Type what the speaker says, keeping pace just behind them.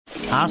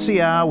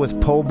RCR with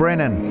Paul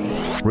Brennan,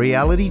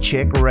 Reality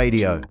Check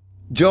Radio.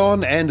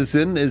 John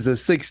Anderson is a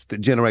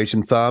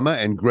sixth-generation farmer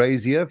and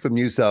grazier from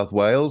New South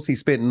Wales. He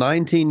spent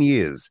 19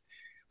 years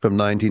from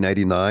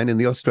 1989 in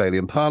the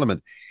Australian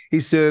Parliament.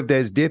 He served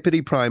as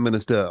Deputy Prime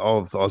Minister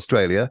of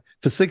Australia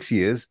for 6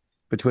 years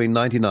between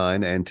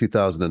 1999 and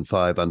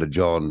 2005 under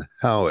John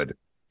Howard.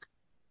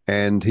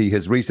 And he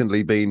has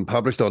recently been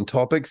published on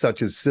topics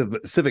such as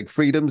civic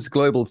freedoms,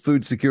 global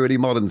food security,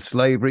 modern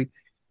slavery,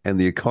 and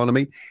the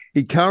economy.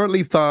 He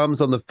currently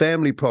farms on the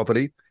family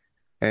property,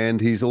 and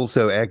he's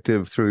also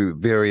active through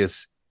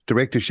various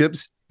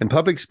directorships in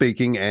public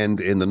speaking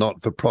and in the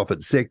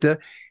not-for-profit sector.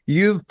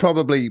 You've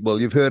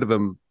heard of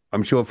him,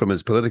 I'm sure, from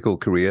his political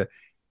career,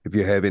 if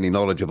you have any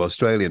knowledge of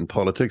Australian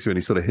politics or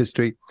any sort of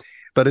history.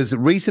 But his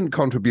recent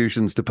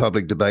contributions to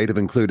public debate have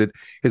included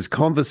his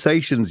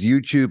Conversations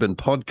YouTube and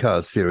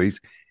podcast series.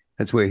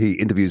 That's where he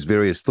interviews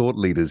various thought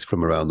leaders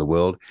from around the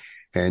world.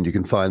 And you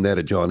can find that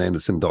at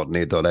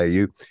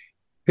johnanderson.net.au.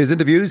 His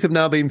interviews have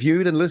now been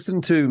viewed and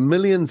listened to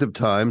millions of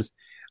times.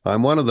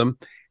 I'm one of them,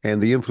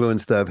 and the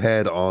influence they've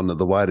had on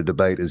the wider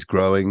debate is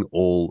growing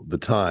all the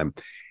time.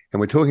 And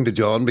we're talking to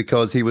John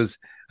because he was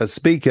a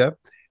speaker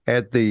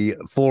at the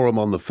Forum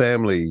on the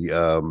Family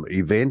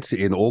event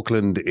in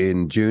Auckland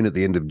in June, at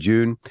the end of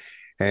June,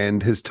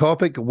 and his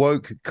topic,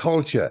 woke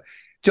culture.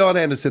 John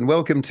Anderson,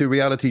 welcome to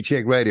Reality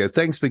Check Radio.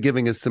 Thanks for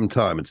giving us some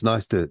time. It's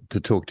nice to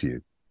talk to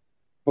you.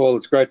 Paul,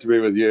 it's great to be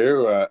with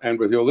you and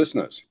with your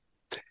listeners.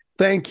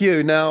 Thank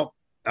you. Now,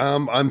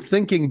 I'm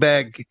thinking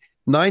back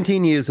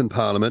 19 years in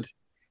Parliament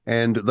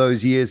and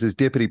those years as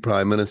Deputy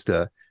Prime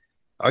Minister.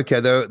 Okay,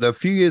 they're a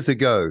few years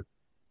ago,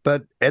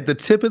 but at the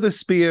tip of the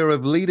spear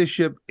of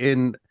leadership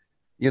in,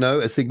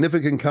 a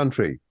significant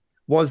country,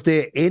 was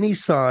there any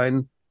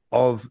sign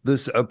of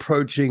this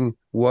approaching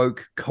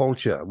woke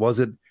culture?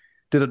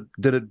 Did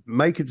it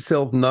make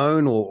itself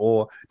known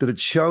or did it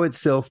show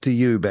itself to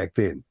you back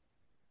then?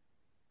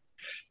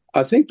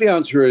 I think the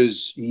answer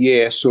is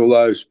yes,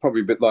 although it's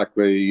probably a bit like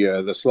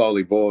the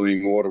slowly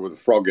boiling water with a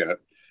frog in it.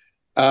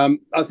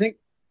 I think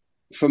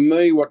for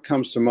me, what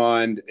comes to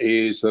mind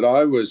is that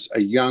I was a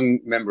young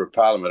member of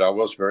Parliament. I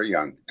was very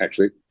young,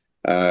 actually,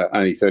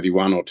 only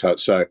 31 or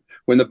so,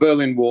 when the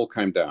Berlin Wall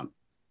came down.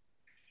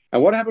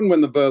 And what happened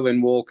when the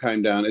Berlin Wall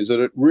came down is that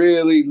it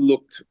really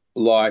looked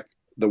like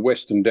the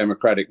Western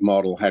democratic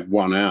model had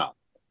won out.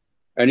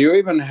 And you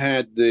even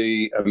had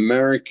the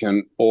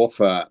American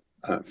author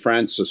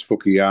Francis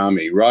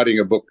Fukuyama writing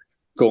a book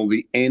called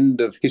The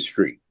End of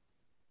History.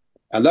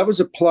 And that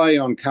was a play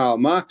on Karl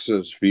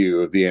Marx's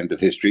view of the end of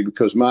history,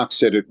 because Marx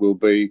said it will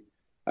be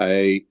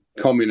a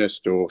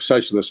communist or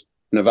socialist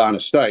nirvana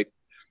state.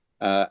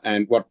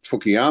 And what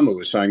Fukuyama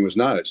was saying was,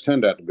 no, it's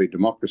turned out to be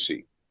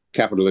democracy,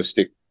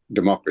 capitalistic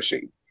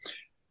democracy.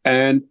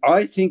 And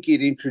I think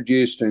it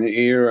introduced an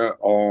era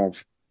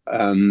of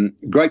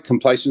great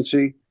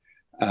complacency,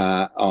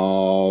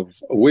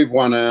 of we've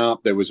won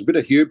out. There was a bit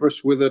of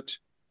hubris with it.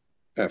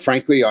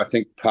 Frankly, I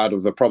think part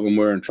of the problem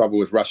we're in trouble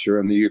with Russia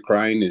and the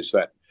Ukraine is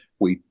that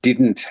we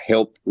didn't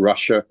help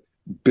Russia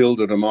build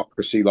a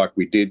democracy like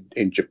we did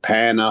in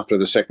Japan after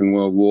the Second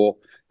World War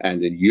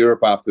and in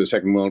Europe after the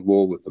Second World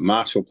War with the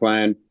Marshall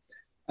Plan.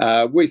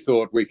 We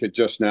thought we could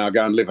just now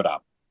go and live it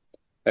up,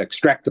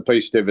 extract the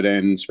peace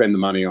dividend, spend the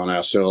money on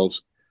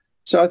ourselves.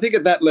 So I think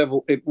at that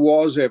level, it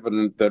was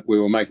evident that we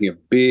were making a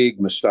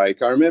big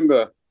mistake. I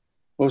remember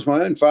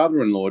my own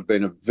father-in-law had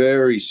been a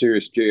very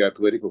serious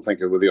geopolitical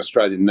thinker with the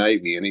Australian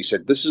Navy, and he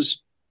said, this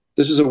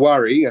is a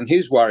worry, and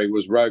his worry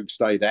was rogue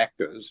state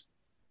actors.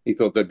 He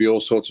thought there'd be all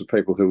sorts of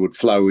people who would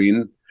flow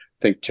in,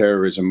 think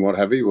terrorism, what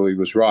have you. Well, he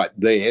was right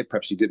there.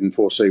 Perhaps he didn't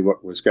foresee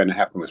what was going to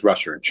happen with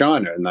Russia and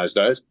China in those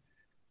days.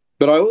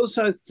 But I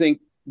also think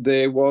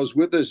there was,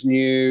 with this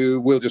new,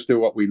 we'll just do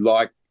what we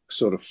like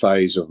sort of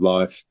phase of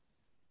life,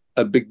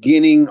 a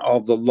beginning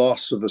of the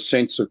loss of a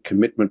sense of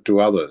commitment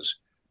to others.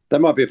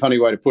 That might be a funny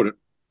way to put it,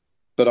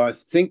 but I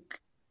think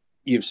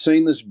you've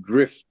seen this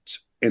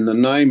drift in the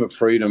name of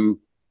freedom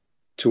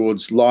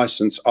towards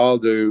license. I'll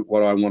do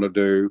what I want to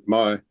do.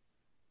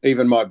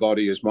 Even my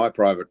body is my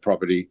private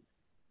property.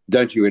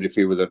 Don't you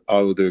interfere with it. I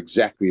will do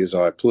exactly as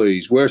I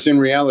please. Whereas in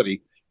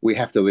reality, we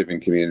have to live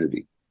in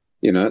community.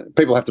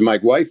 People have to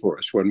make way for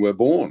us when we're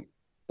born.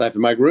 They have to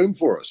make room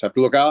for us, have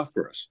to look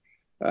after us.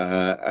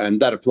 And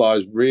that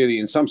applies really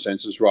in some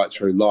senses right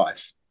through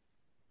life.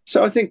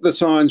 So I think the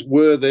signs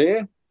were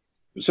there.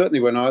 Certainly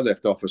when I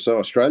left office,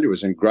 Australia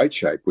was in great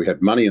shape. We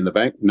had money in the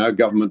bank, no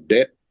government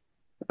debt.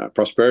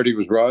 Prosperity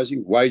was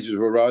rising, wages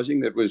were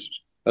rising. It was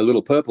a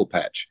little purple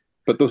patch,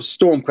 but the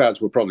storm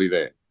clouds were probably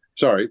there.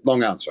 Sorry,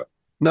 long answer.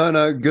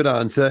 No, good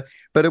answer.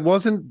 But it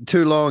wasn't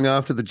too long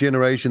after the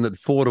generation that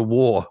fought a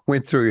war,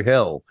 went through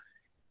hell,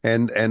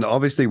 and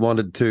obviously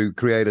wanted to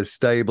create a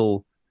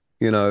stable,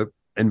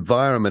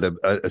 environment,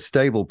 a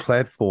stable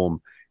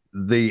platform,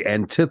 the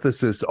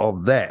antithesis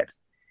of that.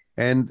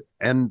 And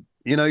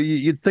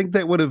you'd think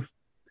that would have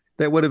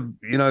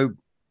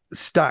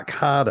stuck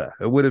harder.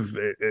 It would have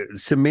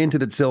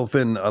cemented itself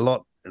in a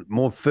lot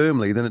more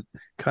firmly than it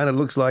kind of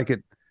looks like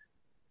it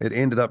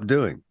ended up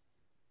doing.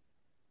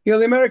 You know,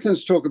 the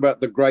Americans talk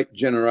about the great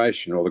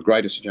generation or the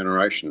greatest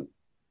generation,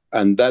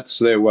 and that's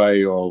their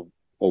way of,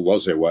 or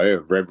was their way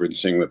of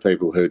reverencing the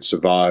people who'd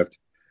survived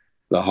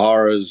the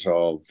horrors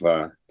of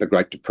the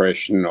Great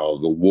Depression,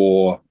 of the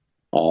war,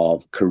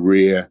 of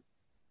Korea,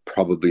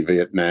 probably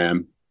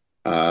Vietnam,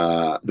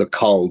 the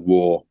Cold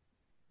War,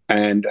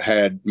 and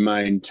had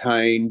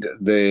maintained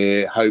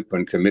their hope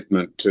and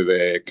commitment to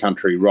their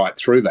country right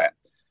through that.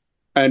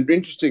 And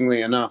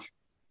interestingly enough,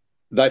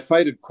 they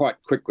faded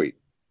quite quickly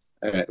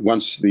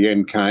once the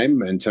end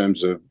came in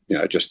terms of,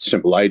 just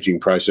simple aging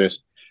process.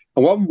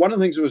 And one of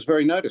the things that was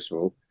very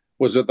noticeable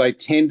was that they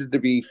tended to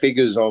be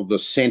figures of the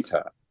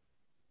centre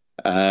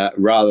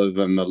rather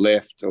than the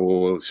left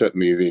or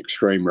certainly the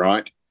extreme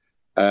right.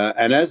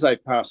 And as they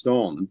passed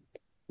on,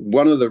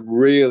 one of the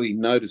really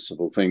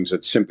noticeable things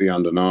that's simply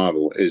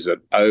undeniable is that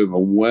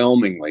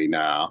overwhelmingly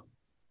now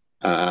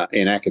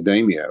in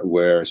academia,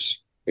 whereas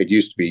it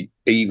used to be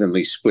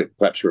evenly split,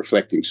 perhaps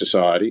reflecting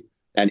society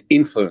and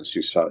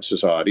influencing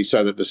society,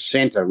 so that the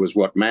centre was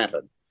what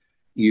mattered.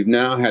 You've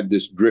now had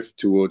this drift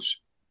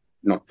towards,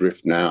 not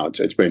drift now,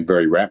 it's been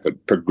very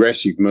rapid,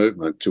 progressive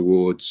movement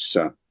towards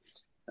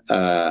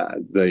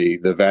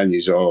the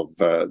values of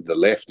the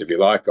left, if you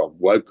like, of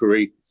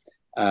wokery,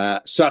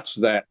 such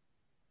that,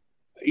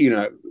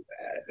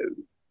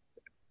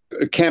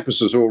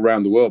 campuses all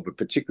around the world, but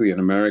particularly in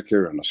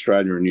America and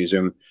Australia and New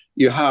Zealand,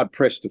 you're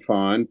hard-pressed to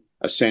find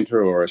a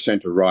centre or a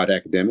centre-right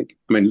academic.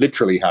 I mean,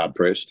 literally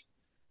hard-pressed.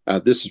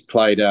 This is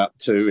played out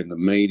too in the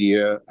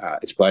media.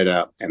 It's played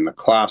out in the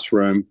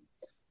classroom.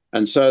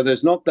 And so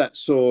there's not that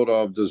sort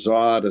of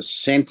desire to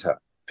centre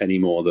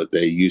anymore that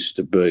there used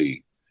to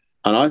be.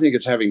 And I think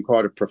it's having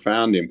quite a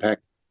profound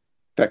impact.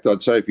 In fact,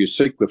 I'd say if you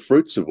seek the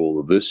fruits of all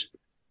of this,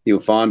 you'll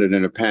find it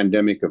in a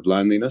pandemic of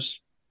loneliness,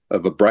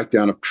 of a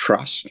breakdown of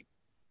trust,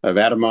 of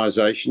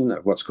atomization,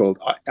 of what's called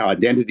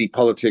identity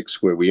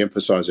politics, where we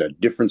emphasize our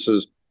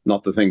differences,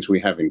 not the things we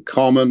have in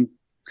common.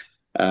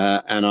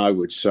 And I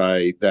would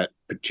say that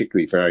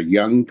particularly for our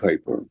young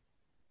people,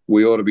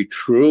 we ought to be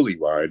truly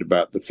worried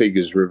about the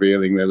figures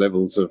revealing their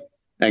levels of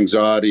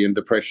anxiety and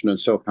depression and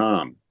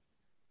self-harm.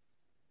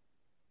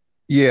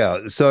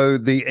 Yeah, so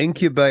the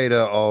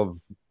incubator of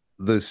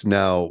this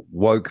now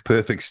woke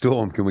perfect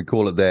storm, can we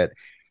call it that,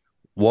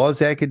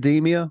 was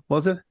academia,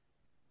 was it?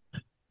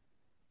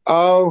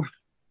 Oh,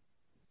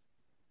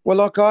 well,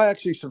 look, I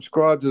actually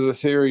subscribe to the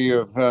theory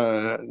of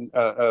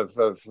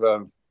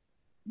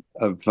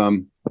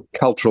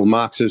cultural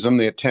Marxism,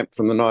 the attempt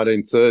from the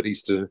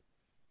 1930s to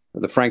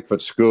the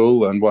Frankfurt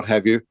School and what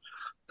have you,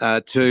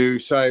 to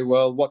say,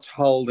 well, what's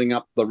holding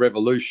up the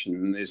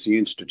revolution is the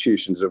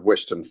institutions of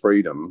Western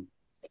freedom,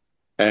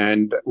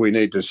 and we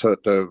need to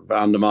sort of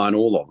undermine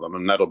all of them,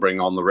 and that'll bring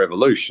on the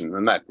revolution.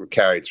 And that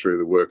carried through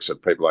the works of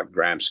people like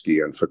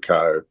Gramsci and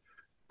Foucault,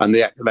 and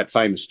that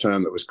famous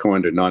term that was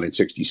coined in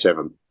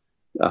 1967,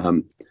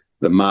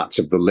 the march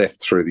of the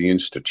left through the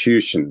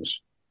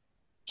institutions.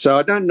 So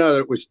I don't know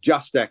that it was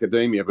just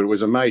academia, but it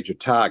was a major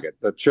target.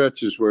 The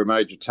churches were a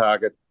major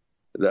target.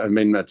 I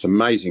mean, that's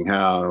amazing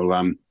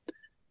how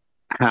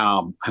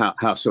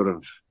sort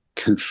of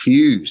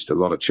confused a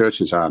lot of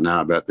churches are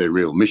now about their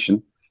real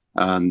mission,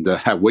 and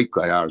how weak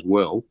they are as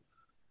well.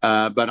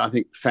 But I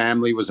think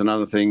family was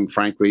another thing,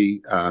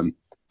 frankly,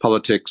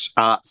 politics,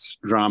 arts,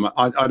 drama.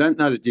 I don't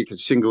know that you could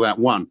single out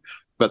one.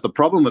 But the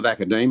problem with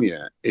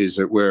academia is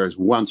that whereas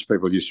once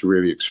people used to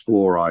really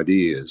explore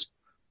ideas,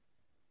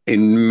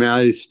 in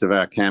most of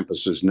our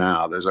campuses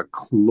now, there's a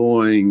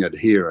cloying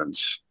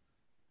adherence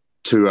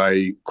to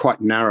a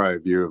quite narrow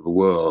view of the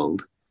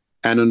world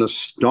and an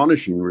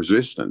astonishing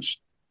resistance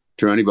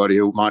to anybody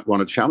who might want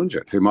to challenge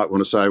it, who might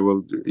want to say,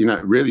 well,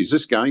 really, is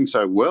this going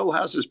so well?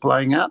 How's this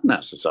playing out in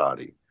our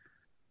society?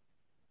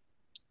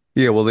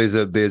 Yeah, well,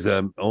 there's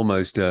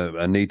almost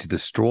a need to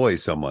destroy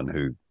someone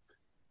who,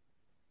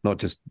 not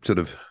just sort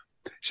of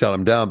shut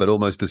them down, but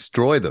almost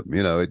destroy them.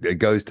 It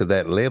goes to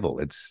that level.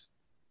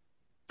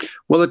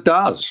 Well, it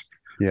does.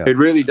 Yeah, it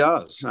really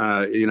does.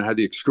 Had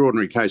the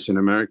extraordinary case in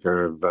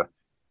America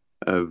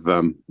of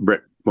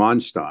Brett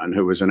Weinstein,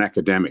 who was an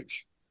academic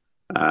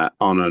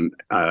on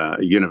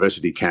a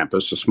university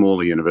campus, a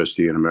smaller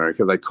university in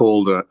America. They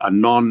called a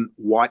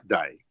non-white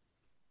day,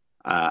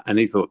 and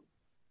he thought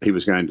he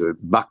was going to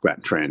buck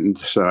that trend.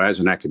 So as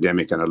an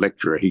academic and a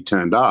lecturer, he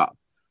turned up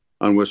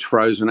and was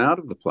frozen out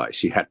of the place.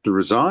 He had to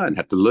resign,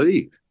 had to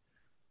leave.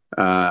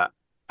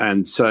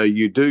 And so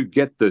you do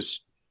get this,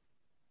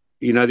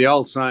 the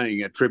old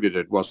saying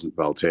attributed, wasn't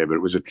Voltaire, but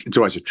it's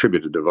always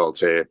attributed to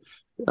Voltaire.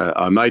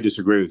 I may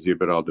disagree with you,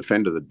 but I'll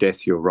defend to the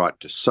death your right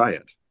to say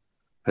it,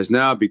 has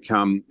now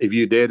become, if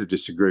you dare to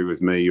disagree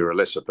with me, you're a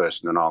lesser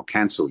person and I'll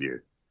cancel you.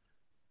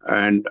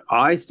 And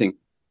I think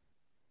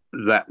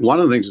that one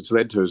of the things it's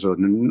led to is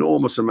an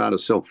enormous amount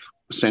of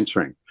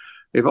self-censoring.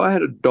 If I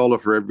had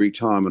 $1 for every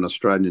time an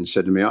Australian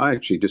said to me, I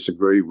actually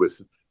disagree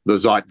with the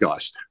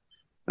zeitgeist,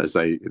 as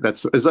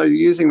they're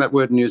using that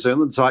word in New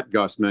Zealand,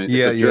 zeitgeist means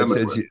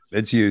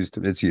it's used.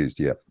 It's used.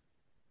 Yeah.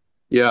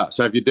 Yeah.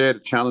 So if you dare to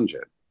challenge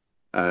it,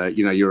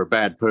 you're a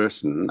bad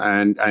person,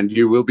 and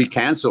you will be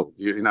cancelled.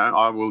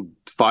 I will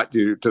fight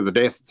you to the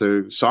death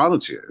to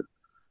silence you.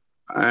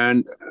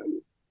 And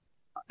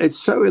it's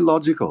so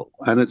illogical,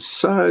 and it's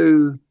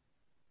so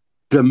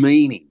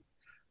demeaning.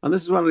 And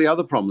this is one of the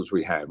other problems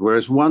we have.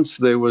 Whereas once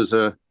there was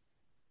a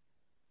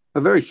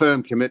very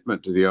firm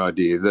commitment to the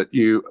idea that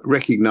you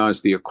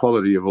recognise the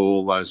equality of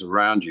all those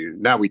around you.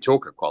 Now we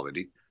talk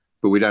equality,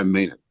 but we don't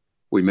mean it.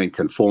 We mean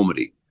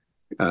conformity,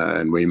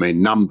 and we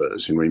mean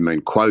numbers, and we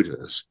mean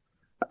quotas.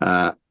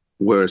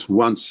 Whereas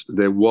once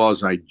there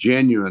was a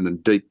genuine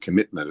and deep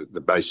commitment at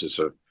the basis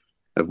of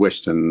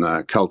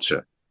Western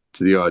culture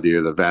to the idea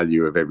of the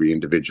value of every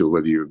individual,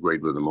 whether you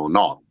agreed with them or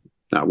not.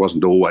 Now, it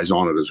wasn't always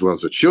honoured as well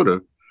as it should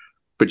have,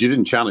 but you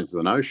didn't challenge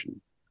the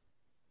notion.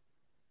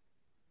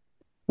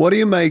 What do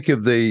you make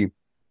of the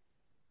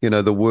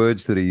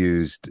words that are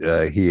used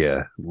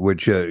here,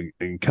 which are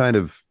kind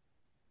of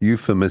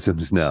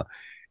euphemisms now?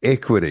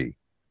 Equity,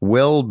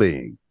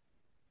 well-being,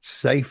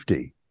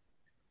 safety.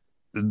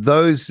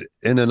 Those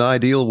in an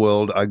ideal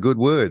world are good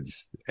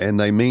words and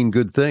they mean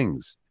good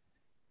things,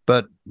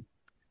 but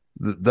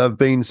they've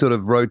been sort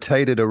of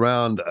rotated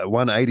around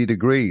 180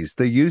 degrees.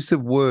 The use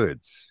of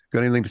words,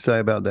 got anything to say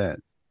about that?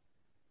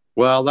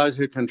 Well, those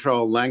who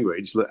control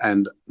language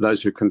and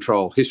those who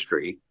control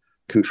history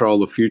control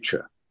the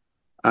future.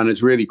 And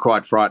it's really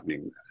quite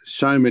frightening.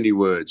 So many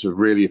words have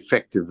really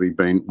effectively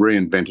been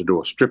reinvented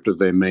or stripped of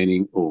their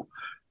meaning or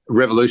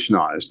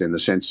revolutionized, in the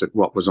sense that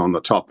what was on the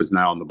top is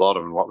now on the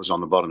bottom and what was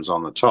on the bottom is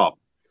on the top.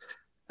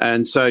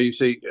 And so you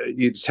see,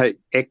 you take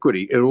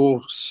equity, it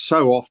all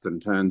so often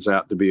turns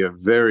out to be a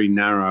very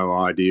narrow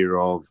idea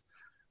of,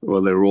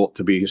 well, there ought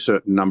to be a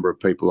certain number of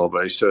people of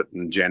a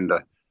certain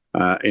gender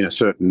in a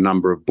certain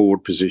number of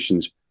board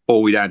positions,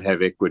 or we don't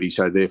have equity,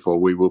 so therefore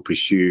we will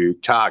pursue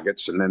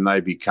targets, and then they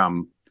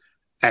become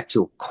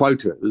actual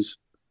quotas.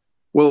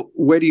 Well,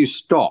 where do you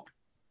stop?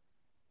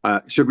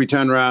 Should we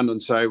turn around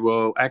and say,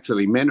 well,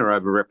 actually, men are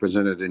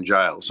overrepresented in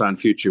jail, so in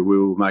future we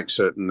will make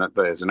certain that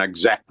there's an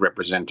exact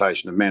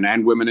representation of men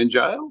and women in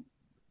jail?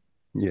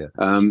 Yeah.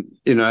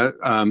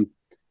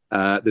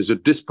 There's a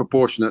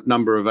disproportionate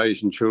number of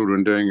Asian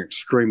children doing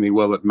extremely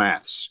well at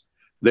maths.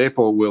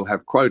 Therefore, we'll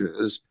have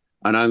quotas,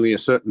 and only a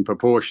certain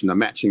proportion, a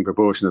matching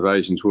proportion of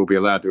Asians will be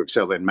allowed to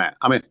excel in math.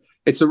 I mean,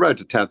 it's a road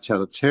to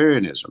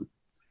totalitarianism.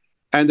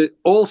 And it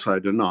also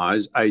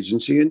denies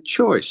agency and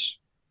choice.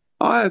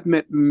 I have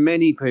met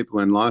many people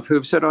in life who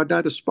have said, I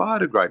don't aspire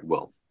to great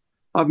wealth.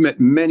 I've met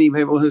many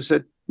people who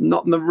said,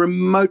 not in the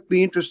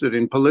remotely interested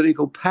in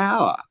political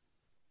power.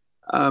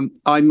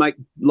 I make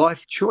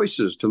life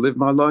choices to live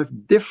my life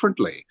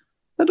differently.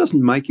 That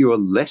doesn't make you a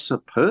lesser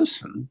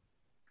person.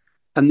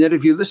 And yet,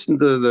 if you listen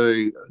to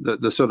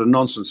the sort of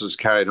nonsense that's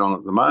carried on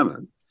at the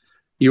moment,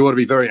 you ought to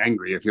be very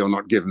angry if you're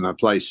not given a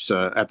place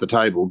at the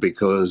table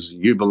because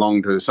you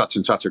belong to such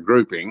and such a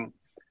grouping,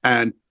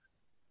 and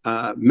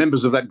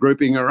members of that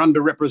grouping are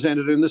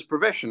underrepresented in this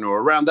profession or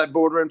around that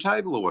boardroom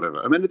table or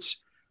whatever. I mean,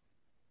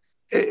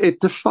 it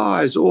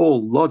defies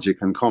all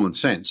logic and common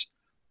sense,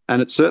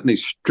 and it certainly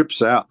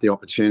strips out the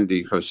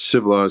opportunity for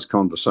civilised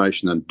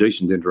conversation and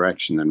decent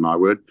interaction, in my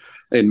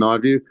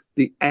view.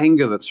 The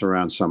anger that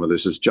surrounds some of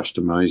this is just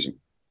amazing.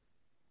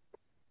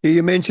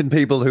 You mentioned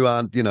people who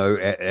aren't,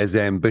 as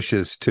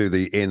ambitious to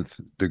the nth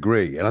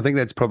degree. And I think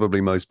that's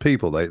probably most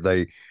people.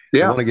 They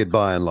want to get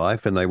by in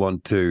life, and they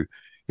want to,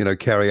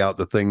 carry out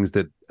the things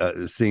that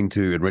seem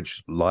to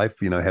enrich life,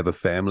 have a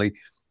family,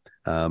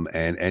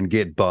 and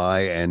get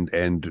by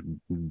and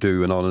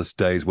do an honest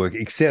day's work,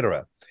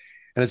 etc.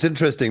 And it's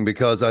interesting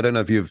because I don't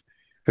know if you've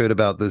heard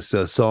about this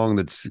song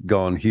that's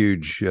gone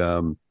huge,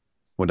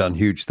 or done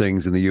huge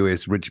things in the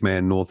US, Rich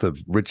Man North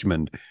of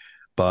Richmond,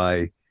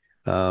 by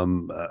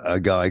a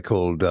guy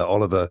called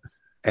Oliver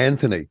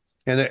Anthony.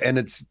 And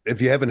it's, if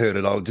you haven't heard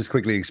it, I'll just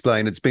quickly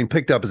explain. It's been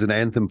picked up as an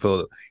anthem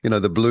for,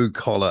 the blue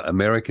collar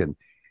American.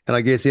 And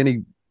I guess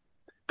any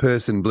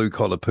person, blue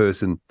collar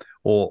person,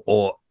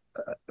 or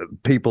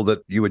people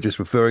that you were just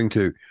referring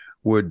to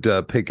would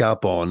pick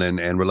up on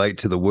and relate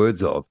to the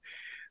words of.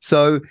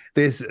 So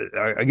there's,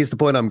 I guess the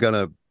point I'm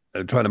going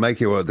to try to make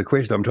here, or the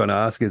question I'm trying to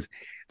ask is,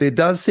 there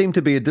does seem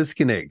to be a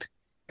disconnect.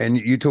 And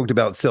you talked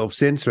about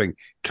self-censoring.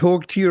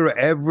 Talk to your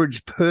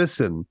average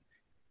person,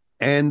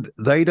 and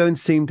they don't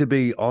seem to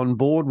be on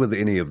board with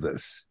any of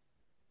this.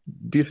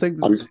 Do you think?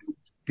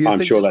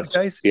 I'm sure that's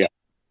the case? Yeah.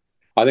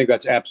 I think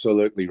that's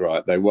absolutely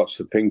right. They watch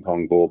the ping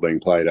pong ball being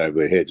played over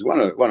their heads. One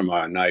of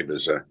my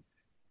neighbours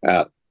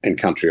out in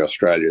country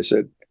Australia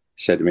said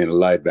to me in a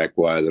laid-back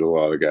way a little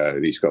while ago,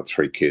 he's got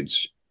 3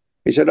 kids.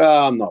 He said,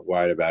 I'm not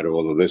worried about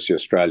all of this. The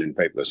Australian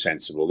people are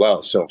sensible.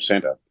 They'll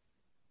self-centre.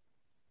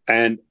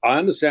 And I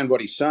understand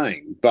what he's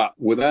saying, but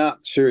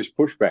without serious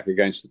pushback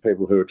against the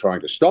people who are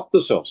trying to stop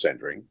the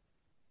self-centering,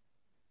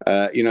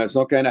 it's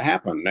not going to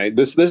happen. Now,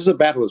 this is a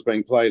battle that's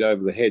being played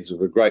over the heads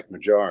of a great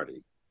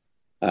majority,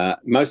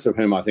 most of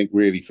whom I think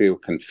really feel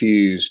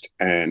confused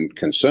and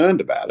concerned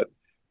about it,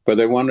 but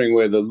they're wondering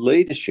where the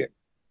leadership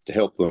to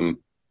help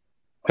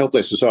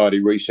their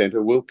society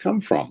recenter will come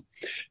from.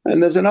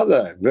 And there's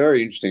another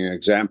very interesting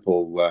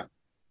example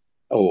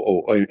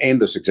or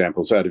endless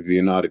examples out of the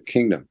United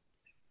Kingdom.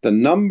 The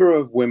number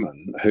of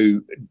women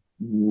who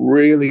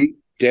really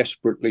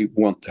desperately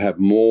want to have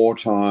more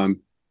time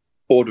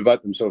or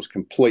devote themselves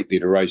completely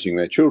to raising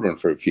their children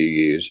for a few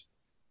years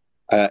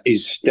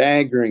is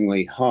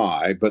staggeringly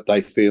high, but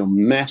they feel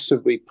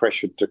massively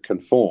pressured to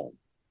conform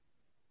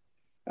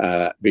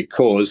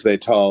because they're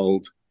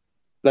told,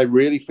 they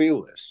really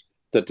feel this,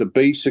 that to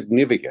be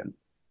significant,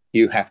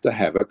 you have to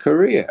have a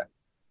career.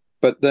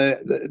 But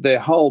their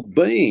whole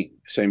being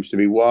seems to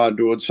be wired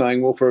towards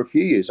saying, well, for a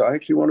few years, I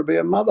actually want to be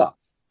a mother.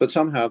 But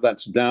somehow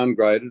that's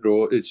downgraded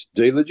or it's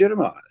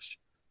delegitimized.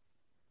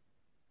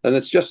 And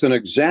it's just an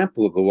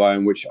example of the way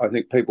in which I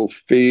think people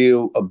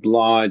feel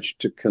obliged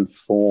to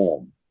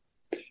conform.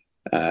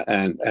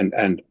 And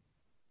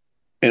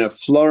in a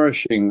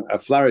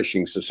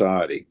flourishing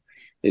society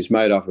is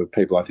made up of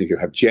people, I think, who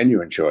have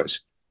genuine choice,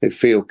 who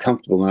feel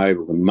comfortable and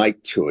able to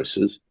make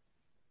choices.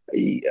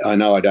 I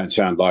know I don't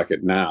sound like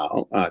it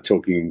now,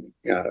 talking,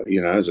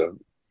 as a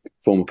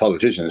former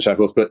politician and so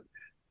forth, but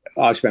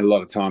I spent a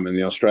lot of time in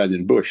the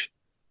Australian bush,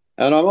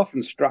 and I'm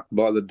often struck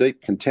by the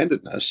deep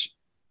contentedness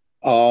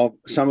of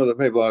some of the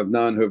people I've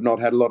known who have not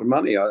had a lot of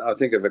money. I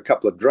think of a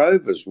couple of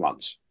drovers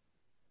once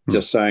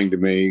just saying to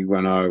me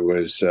when I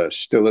was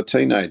still a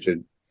teenager,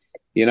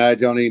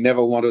 Johnny,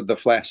 never wanted the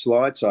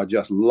flashlights. I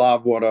just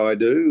love what I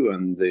do.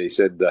 And he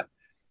said,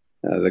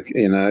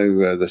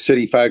 the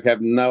city folk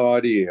have no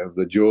idea of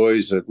the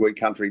joys that we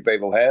country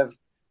people have,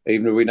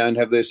 even if we don't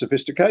have their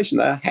sophistication.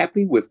 They're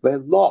happy with their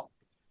lot.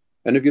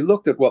 And if you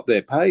looked at what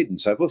they're paid and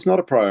so forth, it's not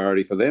a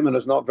priority for them and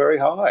it's not very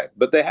high,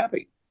 but they're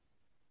happy.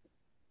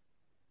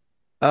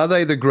 Are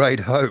they the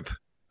great hope?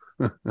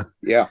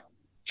 Yeah.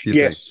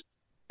 Yes, think?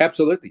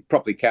 Absolutely.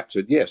 Properly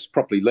captured. Yes.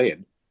 Properly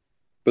led.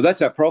 But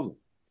that's our problem.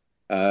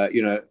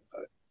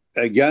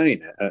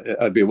 Again,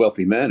 I'd be a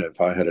wealthy man if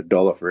I had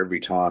 $1 for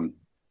every time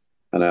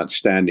an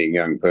outstanding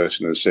young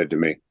person has said to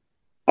me,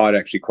 I'd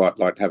actually quite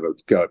like to have a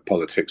go at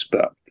politics,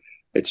 but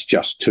it's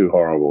just too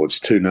horrible. It's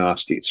too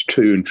nasty. It's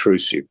too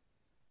intrusive.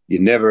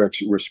 You're never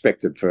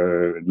respected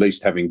for at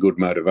least having good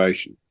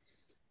motivation.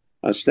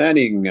 I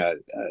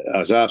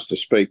was asked to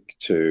speak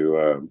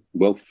to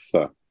wealth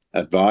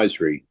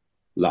advisory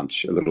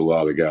lunch a little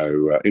while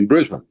ago in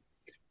Brisbane.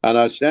 And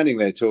I was standing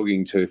there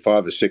talking to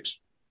 5 or 6,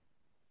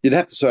 you'd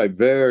have to say,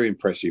 very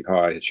impressive,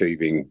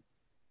 high-achieving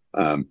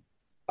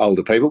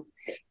older people.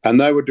 And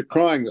they were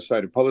decrying the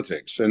state of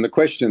politics. And the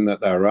question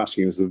that they were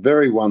asking was the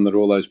very one that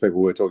all those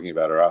people we're talking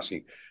about are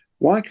asking.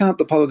 Why can't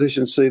the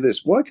politicians see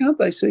this? Why can't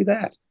they see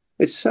that?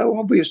 It's so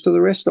obvious to the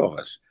rest of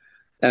us.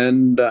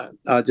 And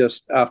I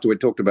just, after we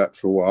talked about it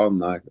for a while,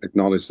 and I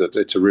acknowledged that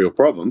it's a real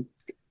problem,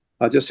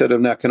 I just said,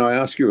 now, can I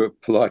ask you a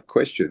polite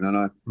question? And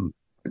I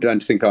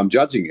don't think I'm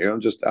judging you.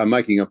 I'm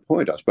making a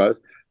point, I suppose.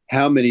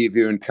 How many of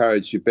you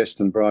encourage your best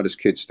and brightest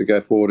kids to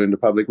go forward into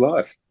public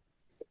life?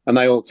 And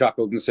they all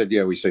chuckled and said,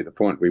 yeah, we see the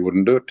point. We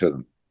wouldn't do it to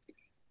them.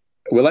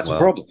 Well, that's a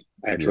problem,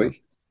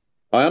 actually.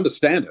 Yeah. I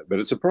understand it, but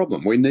it's a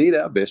problem. We need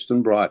our best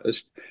and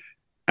brightest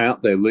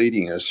out there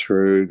leading us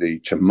through the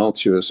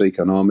tumultuous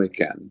economic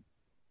and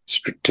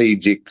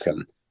strategic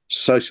and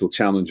social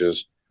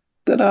challenges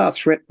that are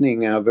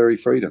threatening our very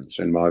freedoms,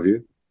 in my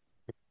view.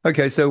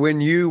 Okay, so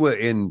when you were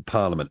in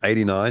Parliament,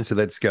 89, so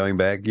that's going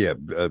back,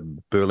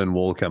 Berlin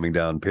Wall coming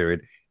down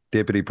period,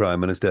 Deputy Prime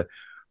Minister,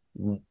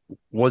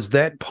 was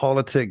that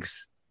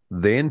politics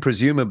then?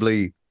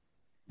 Presumably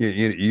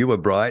you were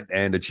bright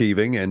and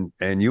achieving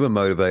and you were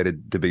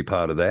motivated to be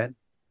part of that?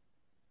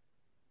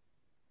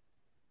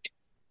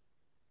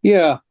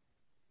 Yeah,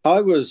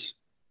 I was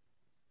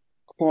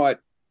quite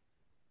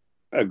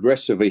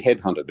aggressively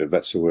headhunted, if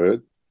that's the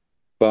word,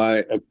 by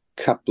a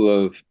couple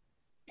of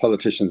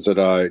politicians that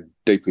I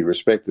deeply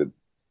respected.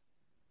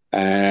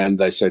 And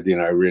they said,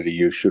 really,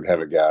 you should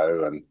have a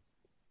go, and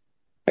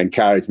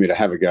encouraged me to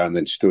have a go, and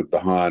then stood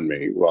behind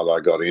me while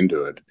I got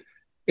into it.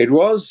 It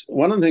was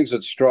one of the things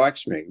that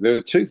strikes me. There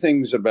are two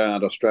things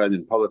about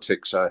Australian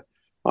politics.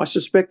 I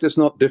suspect it's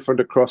not different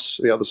across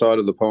the other side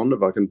of the pond,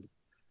 if I can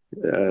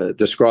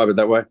describe it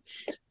that way.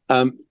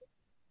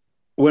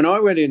 When I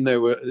went in, there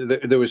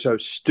was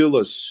still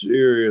a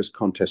serious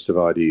contest of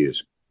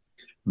ideas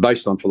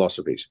based on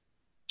philosophies.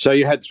 So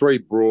you had 3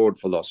 broad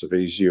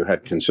philosophies. You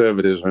had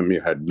conservatism,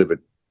 you had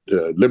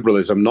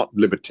liberalism, not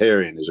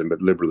libertarianism,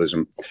 but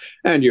liberalism,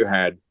 and you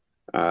had,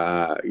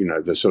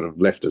 the sort of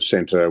left of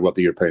centre, what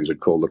the Europeans would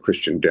call the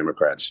Christian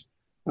Democrats.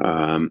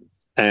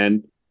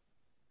 And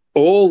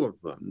all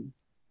of them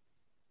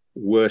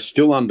were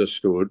still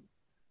understood,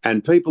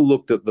 and people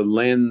looked at the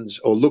lens,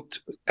 or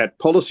looked at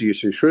policy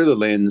issues through the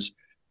lens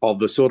of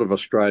the sort of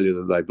Australia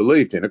that they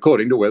believed in,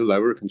 according to whether they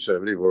were a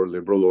conservative or a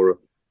liberal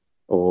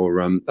or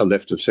a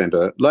left of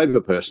centre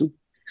Labor person.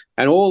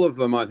 And all of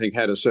them, I think,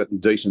 had a certain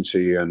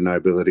decency and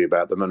nobility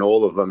about them, and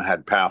all of them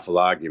had powerful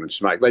arguments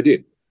to make. They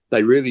did.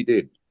 They really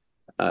did.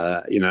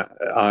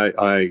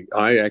 I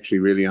actually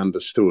really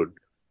understood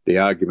the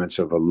arguments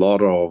of a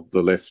lot of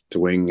the left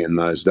wing in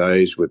those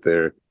days, with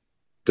their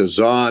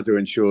desire to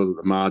ensure that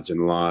the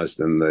marginalised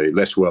and the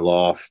less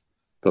well-off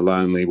the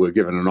lonely were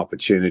given an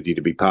opportunity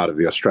to be part of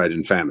the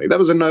Australian family. That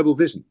was a noble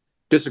vision.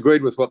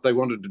 Disagreed with what they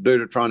wanted to do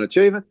to try and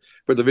achieve it,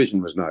 but the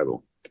vision was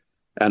noble.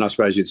 And I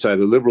suppose you'd say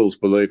the Liberals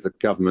believe that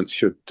governments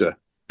should,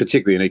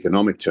 particularly in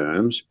economic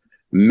terms,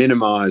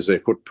 minimise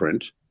their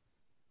footprint,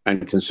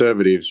 and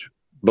Conservatives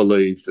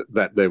believed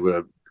that there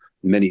were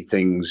many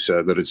things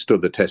that had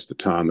stood the test of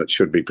time that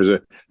should be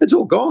preserved. It's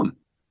all gone.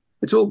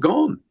 It's all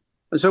gone.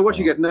 And so what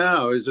you get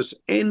now is this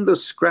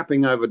endless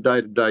scrapping over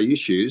day-to-day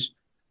issues.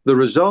 The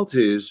result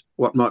is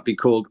what might be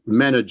called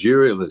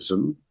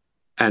managerialism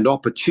and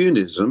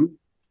opportunism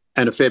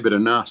and a fair bit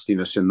of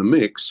nastiness in the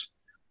mix.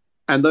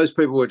 And those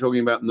people we're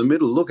talking about in the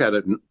middle look at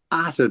it in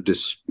utter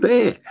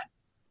despair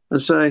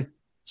and say,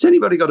 has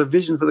anybody got a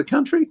vision for the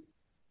country?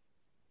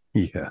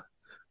 Yeah.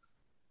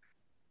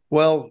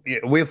 Well,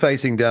 we're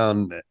facing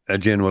down a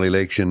general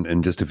election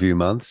in just a few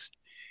months.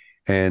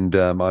 And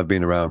I've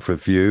been around for a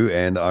few.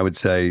 And I would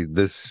say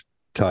this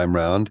time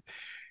round,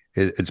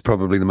 it's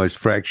probably the most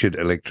fractured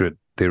electorate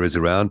there is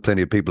around.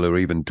 Plenty of people are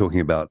even talking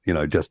about,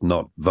 just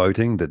not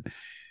voting, that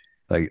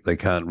they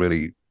can't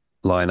really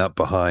line up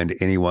behind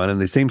anyone. And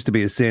there seems to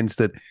be a sense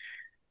that,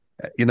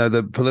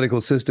 the political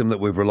system that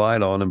we've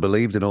relied on and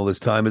believed in all this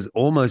time is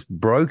almost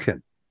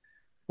broken,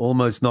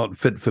 almost not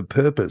fit for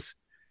purpose.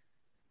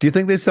 Do you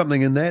think there's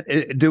something in that?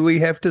 Do we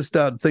have to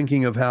start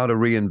thinking of how to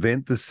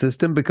reinvent the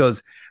system?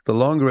 Because the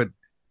longer it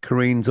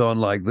careens on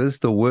like this,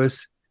 the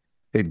worse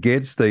it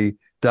gets, the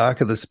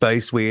darker the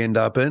space we end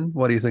up in.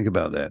 What do you think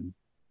about that?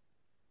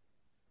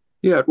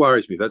 Yeah, it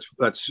worries me.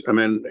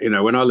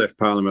 When I left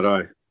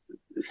Parliament,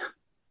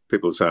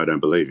 people say I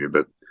don't believe you,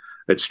 but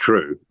it's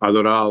true. I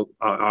thought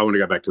I want to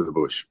go back to the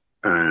bush,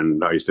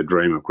 and I used to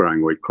dream of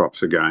growing wheat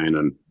crops again,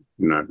 and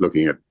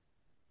looking at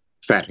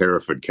fat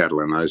Hereford cattle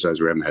in those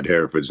days. We haven't had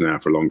Herefords now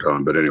for a long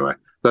time, but anyway,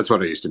 that's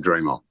what I used to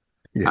dream of.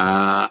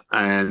 Yeah.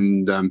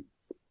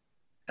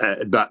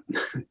 But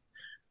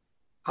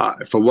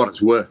for what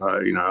it's worth,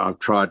 I've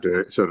tried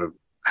to sort of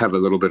have a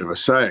little bit of a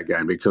say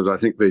again, because I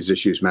think these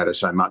issues matter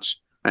so much,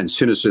 and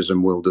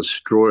cynicism will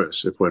destroy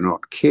us if we're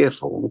not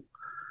careful.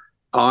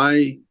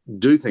 I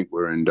do think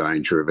we're in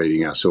danger of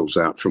eating ourselves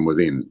out from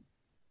within.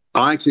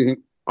 I actually think,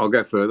 I'll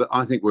go further,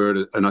 I think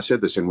and I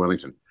said this in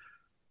Wellington,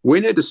 we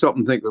need to stop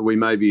and think that we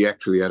may be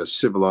actually at a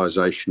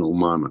civilizational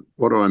moment.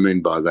 What do I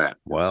mean by that?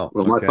 Wow.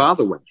 Well, my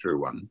father went through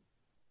one.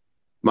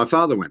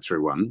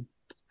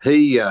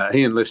 He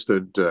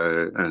enlisted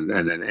and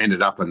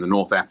ended up in the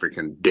North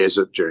African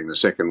desert during the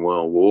Second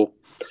World War,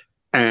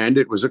 and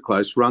it was a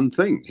close-run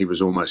thing. He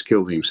was almost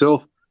killed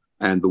himself,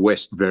 and the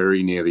West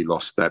very nearly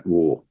lost that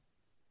war.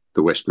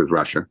 The West with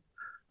Russia,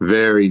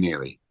 very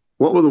nearly.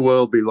 What will the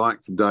world be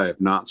like today if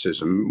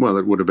Nazism? Well,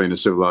 it would have been a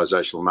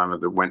civilizational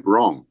moment that went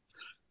wrong.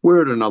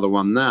 We're at another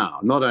one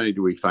now. Not only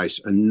do we face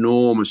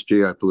enormous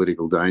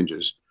geopolitical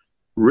dangers,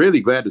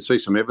 really glad to see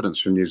some evidence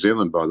from New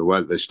Zealand, by the way,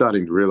 that they're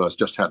starting to realise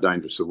just how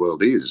dangerous the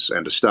world is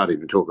and are starting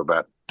to talk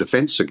about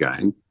defence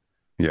again.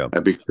 Yeah,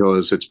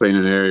 because it's been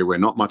an area where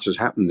not much has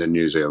happened in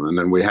New Zealand,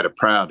 and we had a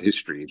proud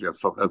history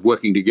of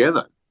working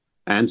together,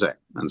 ANZAC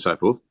and so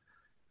forth.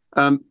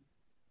 And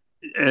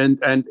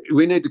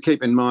we need to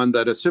keep in mind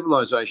that a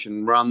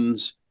civilization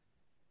runs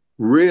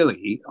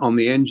really on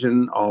the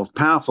engine of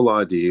powerful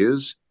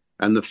ideas,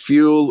 and the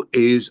fuel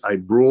is a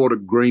broad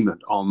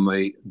agreement on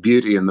the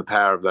beauty and the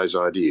power of those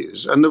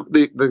ideas. And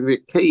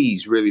the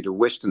keys really to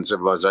Western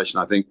civilization,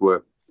 I think,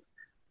 were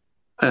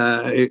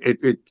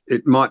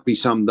it might be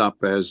summed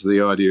up as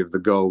the idea of the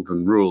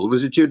golden rule. It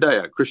was a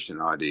Judeo-Christian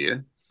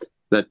idea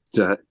that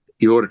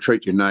you ought to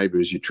treat your neighbour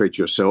as you treat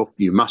yourself.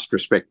 You must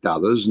respect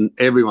others, and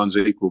everyone's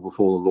equal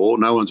before the law.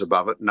 No one's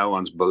above it. No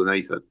one's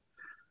beneath it.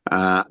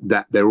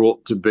 That there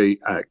ought to be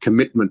a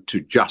commitment to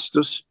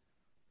justice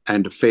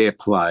and to fair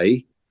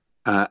play,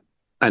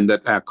 and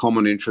that our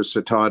common interests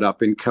are tied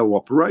up in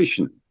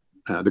cooperation.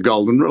 The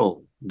golden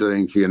rule,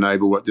 doing for your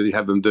neighbour what do you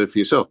have them do for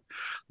yourself.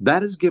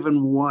 That has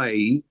given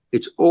way.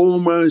 It's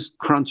almost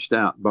crunched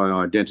out by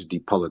identity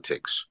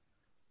politics.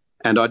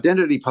 And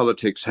identity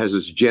politics has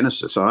its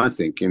genesis, I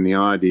think, in the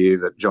idea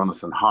that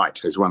Jonathan Haidt,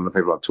 who's one of the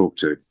people I've talked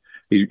to,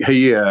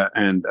 he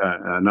and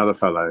another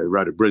fellow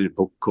wrote a brilliant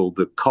book called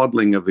The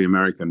Coddling of the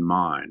American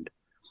Mind.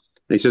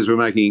 And he says we're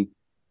making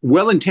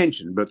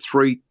well-intentioned but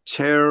three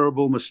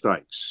terrible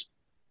mistakes.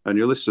 And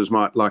your listeners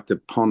might like to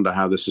ponder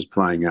how this is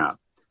playing out.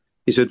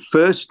 He said,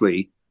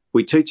 firstly,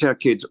 we teach our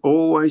kids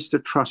always to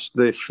trust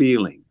their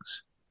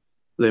feelings.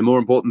 They're more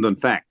important than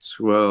facts.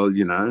 Well,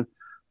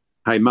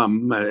 hey,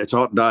 Mum, it's a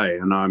hot day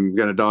and I'm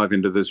going to dive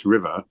into this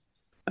river.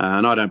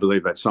 And I don't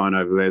believe that sign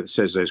over there that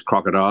says there's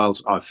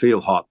crocodiles. I feel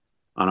hot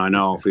and I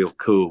know I'll feel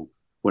cool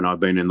when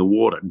I've been in the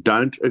water.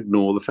 Don't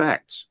ignore the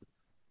facts.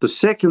 The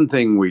second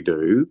thing we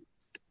do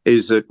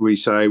is that we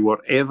say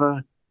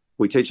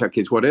we teach our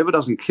kids, whatever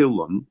doesn't kill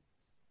them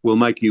will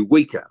make you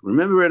weaker.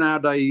 Remember in our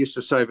day you used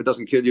to say if it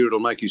doesn't kill you, it'll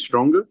make you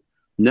stronger?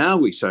 Now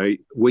we say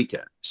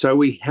weaker. So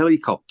we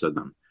helicopter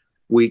them.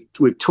 We've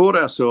taught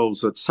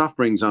ourselves that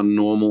suffering's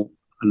unnormal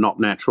and not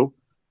natural.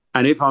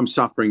 And if I'm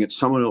suffering, it's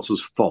someone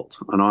else's fault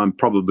and I'm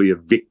probably a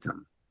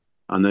victim.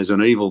 and there's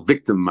an evil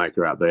victim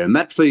maker out there. And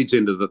that feeds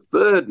into the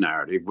third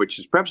narrative, which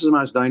is perhaps the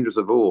most dangerous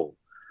of all.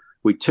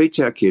 We teach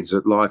our kids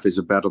that life is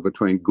a battle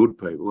between good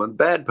people and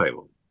bad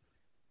people.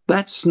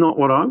 That's not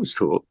what I was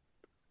taught.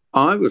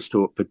 I was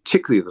taught,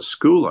 particularly at the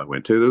school I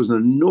went to, there was an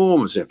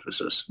enormous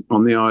emphasis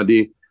on the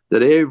idea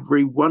that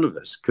every one of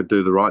us could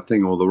do the right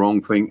thing or the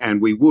wrong thing,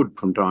 and we would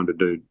from time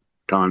to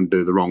time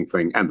do the wrong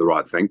thing and the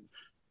right thing.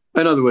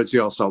 In other words, the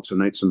old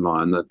Solzhenitsyn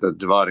line, that the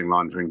dividing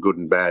line between good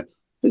and bad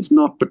is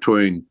not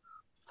between,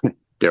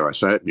 dare I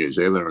say it, New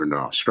Zealand and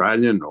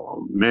Australian,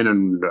 or men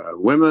and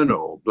women,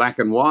 or black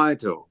and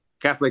white, or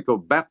Catholic or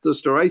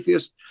Baptist or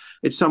atheist.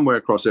 It's somewhere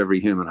across every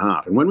human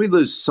heart. And when we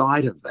lose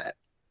sight of that,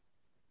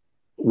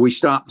 we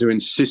start to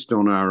insist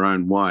on our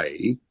own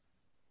way.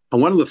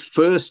 And one of the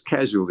first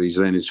casualties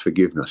then is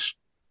forgiveness.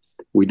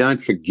 We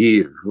don't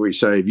forgive. We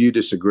say, if you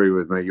disagree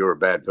with me, you're a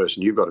bad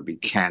person. You've got to be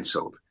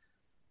cancelled.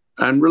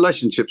 And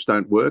relationships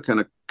don't work, and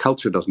a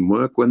culture doesn't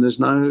work when there's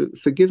no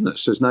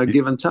forgiveness. There's no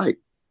give and take.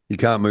 You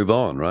can't move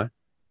on, right?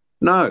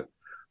 No.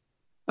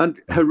 And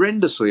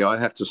horrendously, I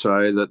have to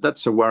say that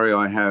that's a worry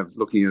I have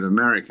looking at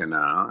America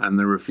now, and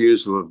the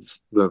refusal of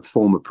the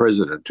former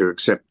president to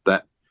accept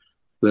that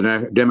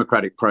the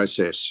democratic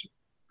process,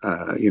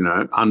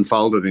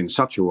 unfolded in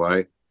such a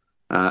way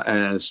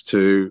as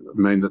to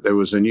mean that there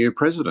was a new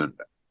president.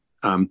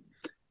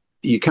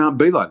 You can't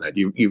be like that.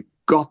 You've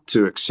got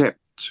to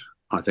accept,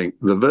 I think,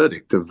 the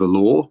verdict of the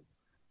law,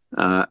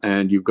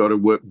 and you've got to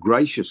work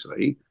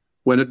graciously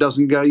when it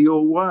doesn't go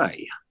your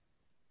way.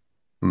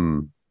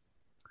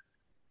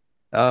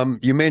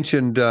 You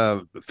mentioned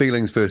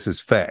feelings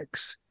versus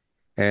facts,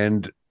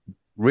 and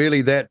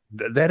really that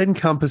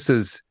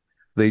encompasses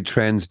the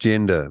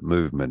transgender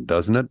movement,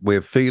 doesn't it?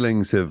 Where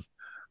feelings have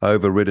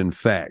overridden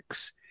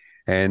facts,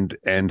 and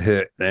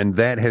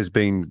that has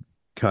been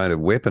kind of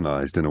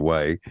weaponized in a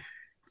way.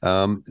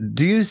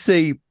 Do you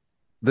see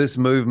this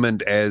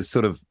movement as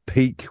sort of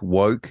peak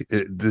woke?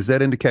 Does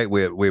that indicate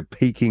we're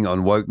peaking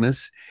on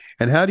wokeness?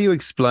 And how do you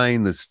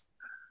explain this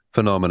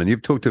phenomenon?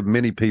 You've talked to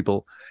many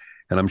people,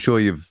 and I'm sure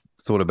you've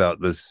thought about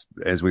this,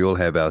 as we all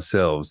have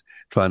ourselves,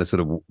 trying to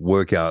sort of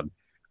work out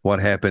what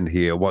happened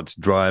here, what's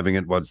driving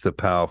it, what's the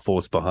power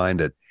force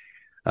behind it.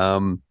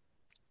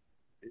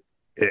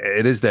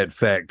 It is that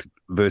fact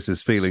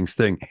versus feelings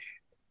thing.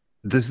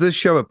 Does this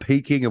show a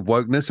peaking of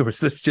wokeness, or is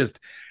this just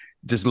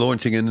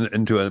launching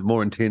into a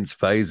more intense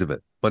phase of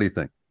it? What do you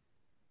think?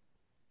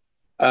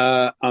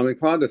 I'm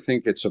inclined to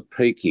think it's a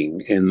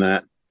peaking, in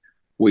that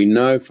we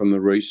know from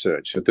the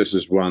research that this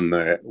is one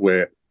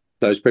where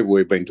those people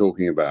we've been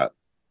talking about,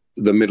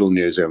 the middle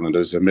New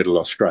Zealanders, the middle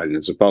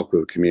Australians, the bulk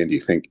of the community,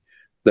 think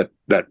that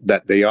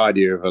the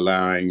idea of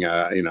allowing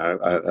a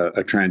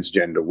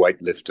transgender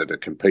weightlifter to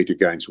compete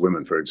against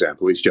women, for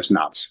example, is just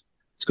nuts.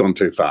 It's gone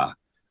too far.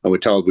 And we're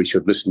told we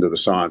should listen to the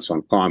science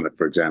on climate,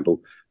 for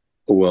example.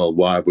 Well,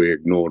 why have we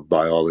ignored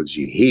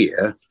biology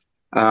here?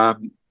 I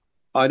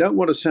don't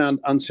want to sound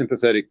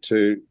unsympathetic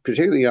to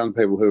particularly young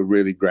people who are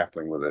really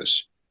grappling with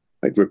this.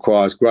 It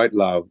requires great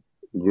love,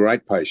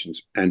 great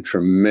patience, and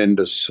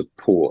tremendous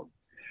support.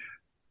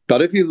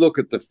 But if you look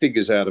at the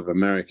figures out of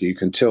America, you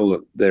can tell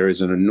that there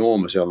is an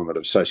enormous element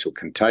of social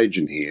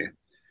contagion here,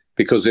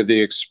 because of the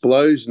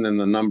explosion in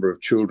the number of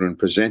children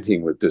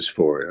presenting with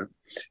dysphoria.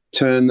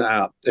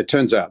 It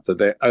turns out that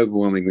they're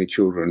overwhelmingly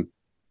children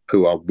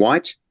who are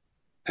white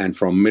and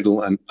from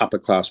middle and upper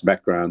class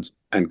backgrounds,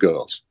 and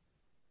girls.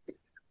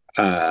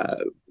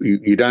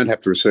 You don't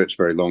have to research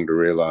very long to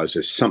realise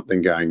there's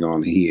something going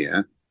on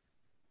here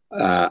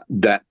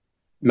that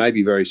may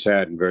be very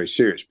sad and very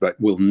serious, but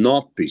will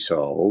not be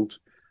solved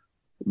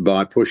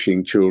by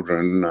pushing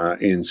children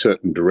in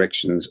certain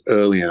directions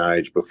early in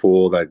age,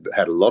 before they've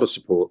had a lot of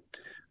support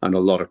and a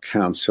lot of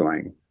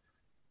counselling.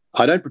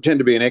 I don't pretend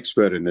to be an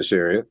expert in this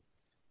area.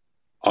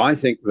 I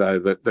think, though,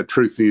 that the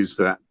truth is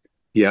that,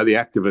 the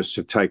activists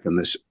have taken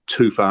this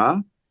too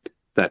far,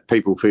 that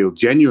people feel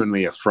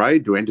genuinely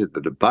afraid to enter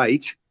the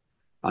debate,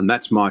 and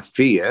that's my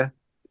fear.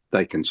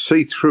 They can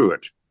see through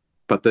it.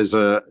 But there's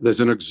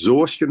an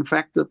exhaustion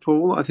factor,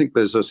 Paul. I think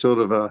there's a sort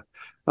of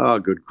oh,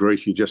 good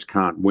grief, you just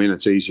can't win.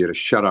 It's easier to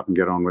shut up and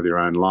get on with your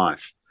own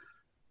life.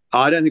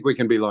 I don't think we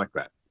can be like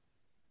that.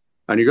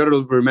 And you've got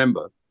to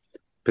remember,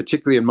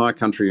 particularly in my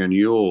country and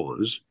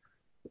yours,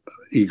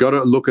 you've got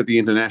to look at the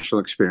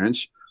international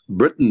experience.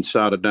 Britain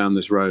started down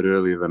this road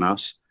earlier than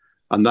us,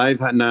 and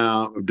they've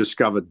now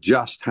discovered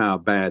just how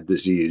bad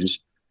this is.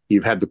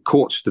 You've had the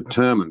courts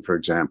determine, for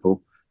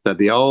example, that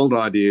the old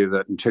idea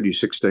that until you're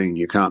 16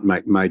 you can't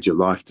make major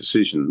life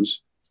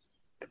decisions,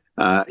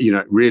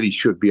 really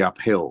should be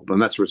upheld.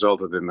 And that's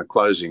resulted in the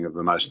closing of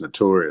the most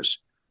notorious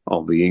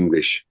of the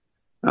English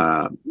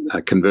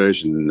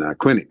conversion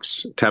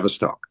clinics,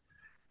 Tavistock,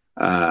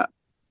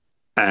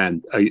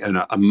 and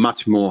a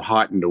much more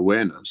heightened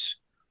awareness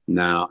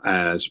now,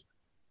 as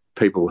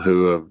people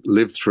who have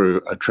lived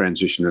through a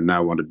transition and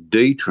now want to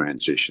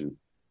detransition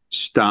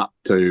start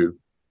to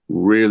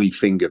really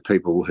finger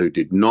people who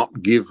did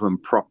not give them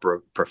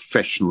proper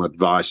professional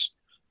advice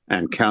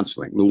and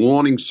counselling. The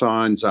warning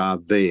signs are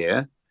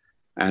there,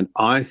 and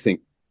I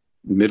think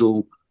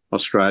middle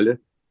Australia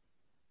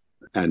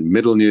and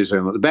middle New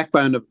Zealand, the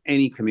backbone of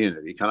any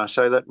community. Can I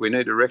say that? We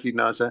need to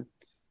recognise that.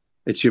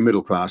 It's your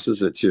middle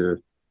classes. It's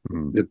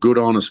the good,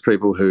 honest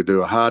people who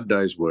do a hard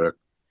day's work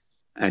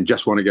and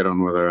just want to get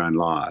on with their own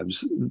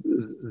lives.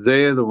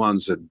 They're the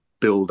ones that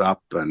build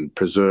up and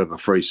preserve a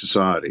free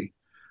society.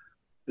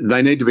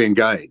 They need to be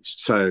engaged.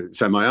 So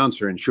my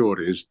answer in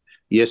short is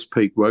yes,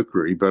 peak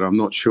wokery, but I'm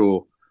not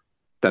sure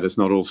that it's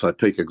not also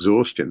peak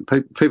exhaustion.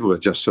 People are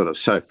just sort of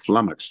so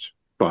flummoxed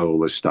by all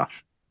this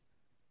stuff.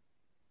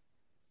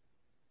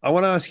 I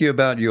want to ask you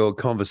about your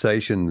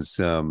Conversations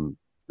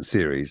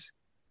series.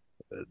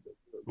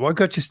 What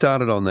got you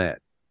started on that?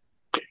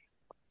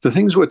 The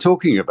things we're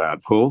talking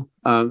about, Paul.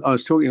 I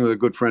was talking with a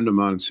good friend of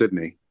mine in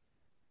Sydney,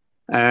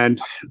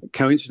 and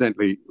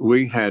coincidentally,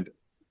 we had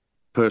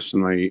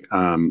personally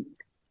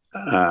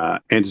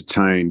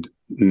entertained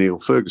Neil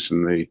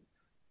Ferguson,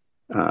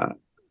 the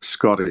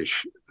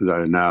Scottish,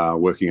 though now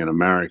working in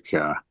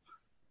America,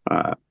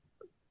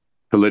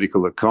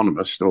 political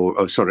economist,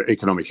 or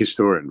economic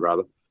historian,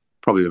 rather,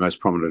 probably the most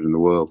prominent in the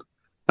world.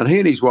 And he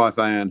and his wife,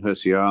 Anne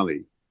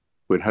Hirsiali,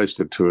 we'd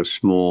hosted to a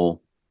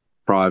small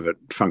private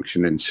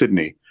function in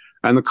Sydney.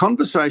 And the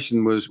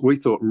conversation was, we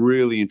thought,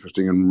 really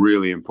interesting and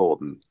really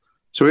important.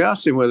 So we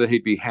asked him whether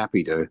he'd be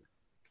happy to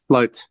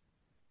float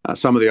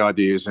some of the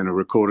ideas in a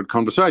recorded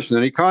conversation.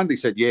 And he kindly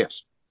said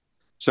yes.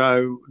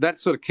 So that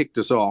sort of kicked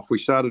us off. We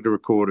started to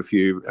record a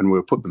few and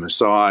we'll put them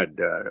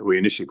aside. We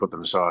initially put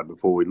them aside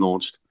before we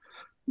launched.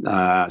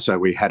 So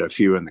we had a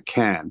few in the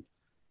can.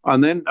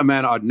 And then a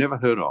man I'd never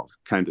heard of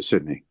came to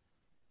Sydney,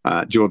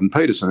 Jordan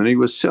Peterson, and he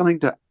was selling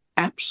to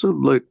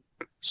absolute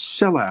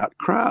sellout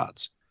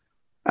crowds.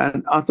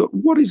 And I thought,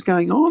 what is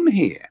going on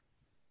here?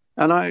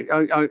 And I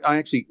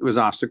actually was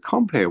asked to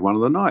compare one of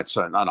the nights,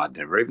 and I'd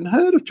never even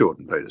heard of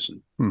Jordan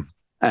Peterson.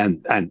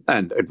 And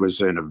it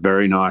was in a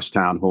very nice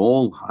town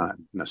hall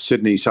in a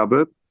Sydney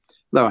suburb.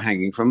 They were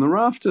hanging from the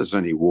rafters,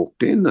 and he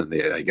walked in, and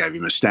they gave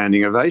him a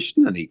standing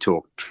ovation, and he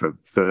talked for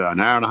an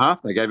hour and a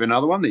half. They gave him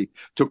another one. He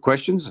took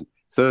questions. And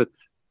third,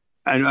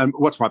 and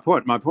what's my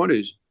point? My point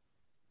is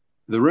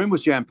the room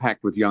was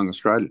jam-packed with young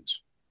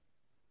Australians.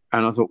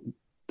 And I thought,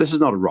 this is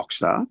not a rock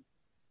star.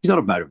 He's not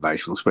a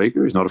motivational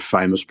speaker. He's not a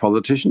famous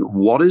politician.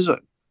 What is it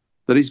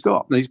that he's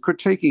got? And he's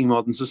critiquing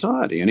modern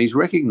society, and he's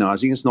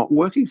recognising it's not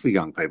working for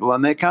young people,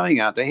 and they're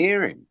coming out to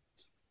hear him.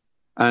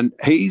 And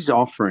he's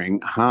offering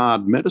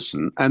hard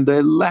medicine, and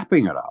they're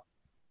lapping it up.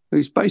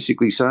 He's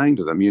basically saying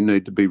to them, you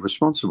need to be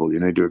responsible. You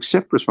need to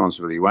accept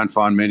responsibility. You won't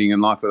find meaning in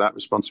life without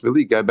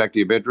responsibility. Go back to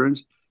your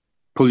bedrooms,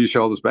 pull your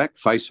shoulders back,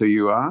 face who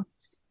you are,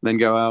 then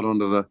go out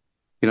onto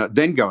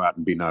then go out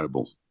and be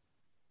noble.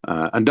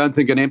 And don't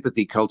think an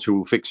empathy culture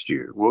will fix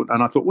you. Well,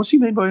 and I thought, what's he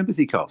mean by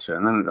empathy culture?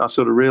 And then I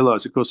sort of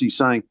realised, of course, he's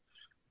saying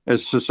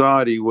as a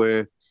society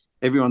where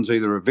everyone's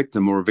either a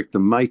victim or a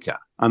victim maker,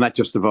 and that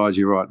just divides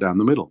you right down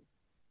the middle.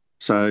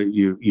 So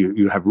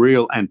you have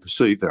real and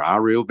perceived. There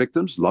are real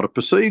victims, a lot of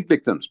perceived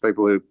victims,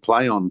 people who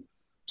play on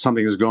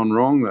something has gone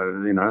wrong,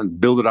 and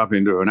build it up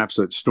into an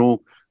absolute storm.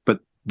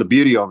 But the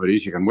beauty of it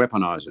is you can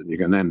weaponize it. You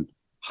can then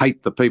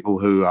hate the people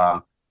who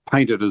are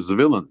painted as the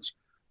villains.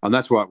 And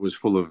that's why it was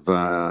full of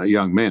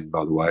young men,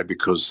 by the way,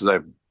 because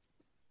they're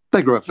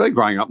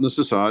growing up in a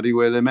society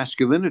where their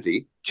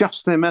masculinity,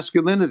 just their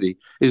masculinity,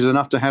 is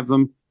enough to have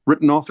them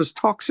written off as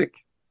toxic.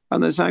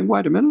 And they're saying,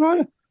 wait a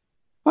minute,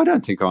 I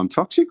don't think I'm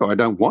toxic, or I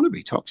don't want to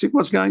be toxic.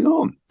 What's going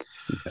on?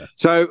 Okay.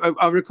 So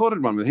I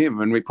recorded one with him,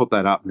 and we put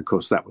that up, and of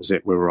course that was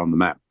it. We were on the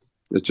map.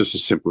 It's just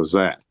as simple as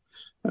that.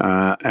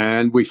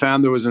 And we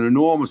found there was an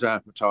enormous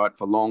appetite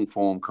for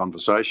long-form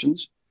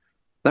conversations.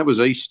 That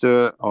was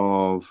Easter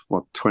of,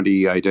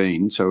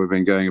 2018, so we've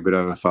been going a bit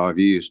over 5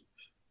 years.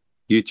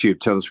 YouTube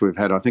tells us we've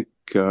had, I think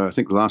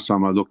the last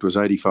time I looked was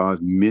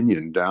 85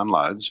 million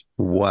downloads.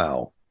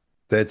 Wow.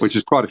 Which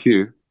is quite a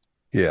few.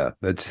 Yeah,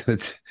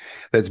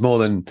 that's more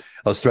than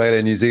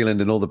Australia, New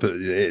Zealand, and all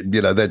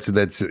the,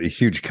 that's a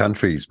huge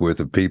country's worth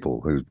of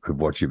people who've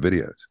watched your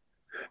videos.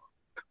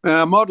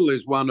 Our model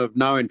is one of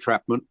no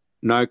entrapment,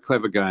 no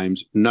clever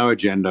games, no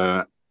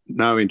agenda,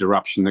 no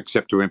interruption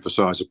except to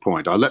emphasise a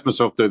point. I let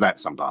myself do that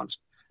sometimes.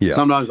 Yeah.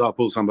 Sometimes I'll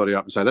pull somebody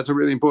up and say, that's a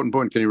really important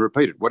point. Can you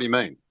repeat it? What do you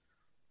mean?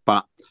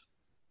 But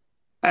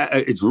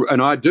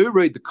and I do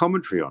read the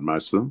commentary on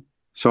most of them.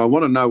 So I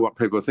want to know what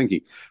people are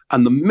thinking.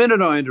 And the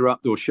minute I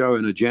interrupt or show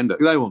an agenda,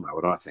 they all know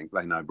what I think.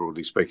 They know,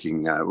 broadly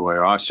speaking,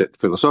 where I sit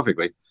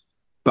philosophically.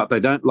 But they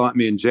don't like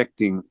me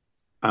injecting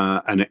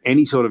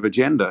any sort of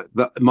agenda.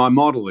 My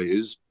model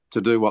is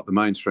to do what the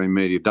mainstream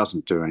media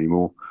doesn't do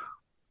anymore.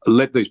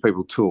 Let these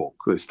people talk,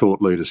 these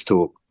thought leaders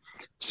talk,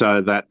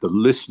 so that the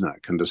listener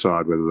can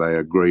decide whether they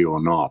agree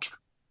or not.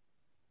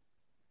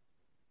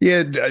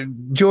 Yeah,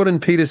 Jordan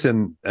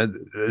Peterson,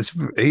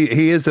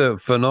 he is a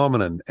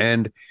phenomenon,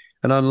 and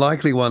an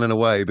unlikely one in a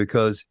way,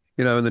 because,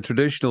 in the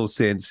traditional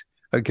sense,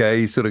 okay,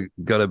 he's sort of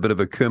got a bit of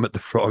a Kermit the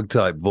Frog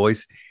type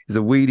voice. He's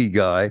a weedy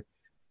guy,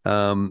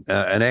 an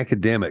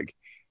academic,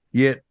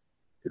 yet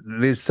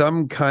there's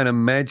some kind of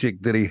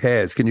magic that he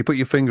has. Can you put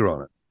your finger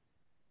on it?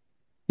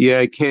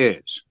 Yeah, he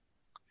cares.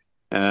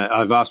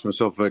 I've asked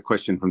myself a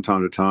question from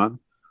time to time,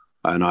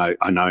 and I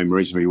know him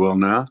reasonably well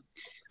now,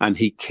 and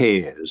he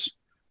cares.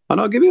 And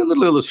I'll give you a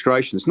little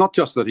illustration. It's not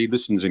just that he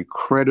listens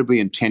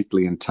incredibly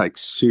intently and takes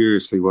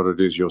seriously what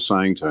it is you're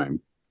saying to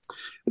him.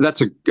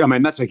 That's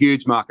a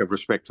huge mark of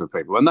respect for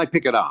people, and they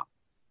pick it up.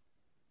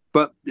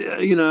 But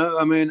even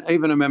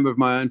a member of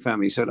my own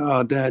family said,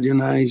 "Oh, Dad,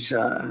 he's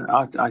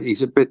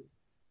a bit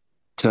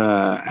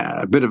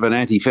of an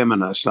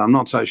anti-feminist. I'm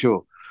not so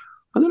sure."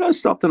 And then I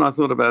stopped and I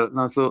thought about it, and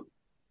I thought,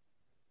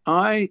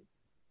 I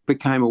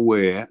became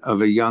aware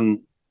of a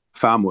young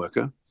farm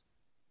worker.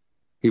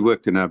 He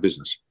worked in our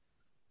business.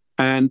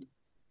 And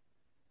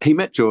he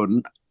met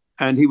Jordan,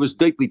 and he was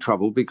deeply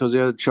troubled because he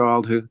had a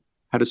child who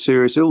had a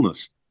serious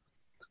illness.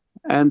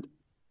 And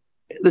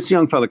this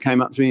young fella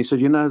came up to me and said,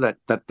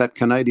 that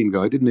Canadian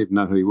guy, didn't even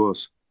know who he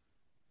was.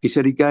 He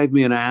said he gave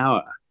me an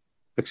hour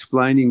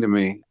explaining to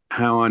me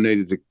how I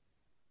needed to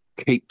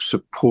keep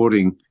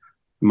supporting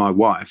my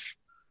wife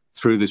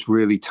through this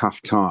really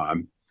tough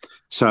time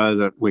so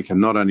that we can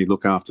not only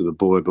look after the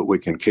boy, but we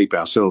can keep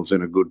ourselves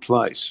in a good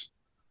place.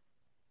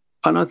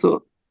 And I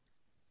thought,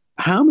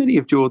 how many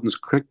of Jordan's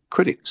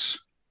critics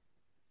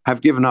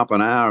have given up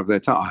an hour of their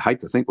time? I hate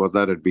to think what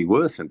that'd be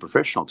worth in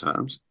professional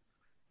terms.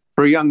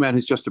 For a young man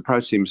who's just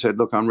approached him and said,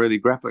 look, I'm really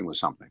grappling with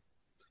something.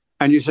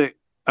 And you see,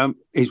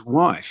 his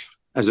wife,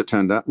 as it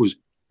turned out, was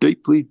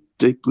deeply,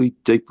 deeply,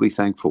 deeply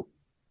thankful.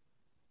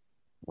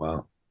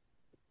 Wow.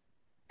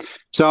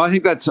 So I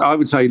think I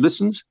would say he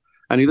listens,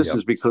 and he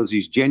listens because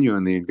he's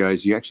genuinely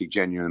engaged. He actually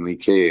genuinely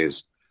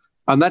cares.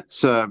 And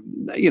that's, I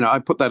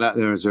put that out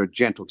there as a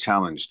gentle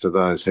challenge to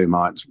those who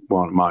might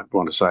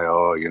want to say,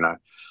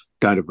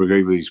 don't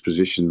agree with his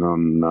position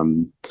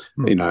on,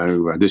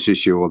 this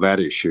issue or that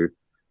issue.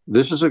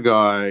 This is a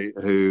guy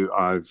who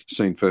I've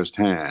seen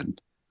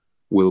firsthand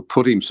will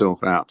put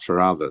himself out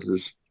for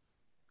others.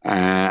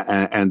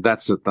 And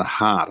that's at the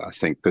heart, I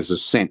think. There's a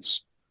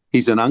sense.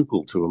 He's an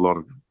uncle to a lot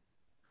of,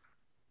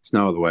 there's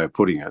no other way of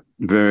putting it,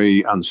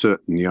 very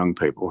uncertain young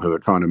people who are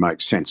trying to make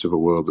sense of a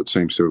world that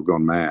seems to have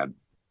gone mad.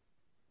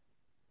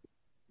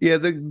 Yeah,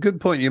 the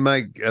good point you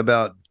make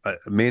about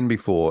men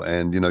before,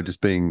 and just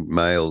being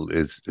male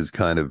is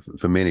kind of,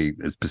 for many,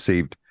 is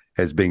perceived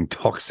as being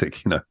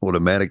toxic,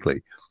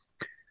 automatically.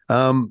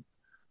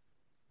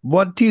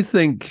 What do you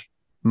think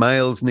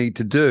males need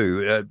to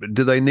do?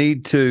 Do they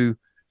need to,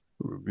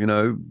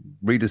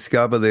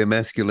 rediscover their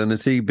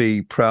masculinity,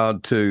 be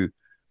proud to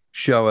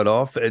show it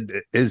off?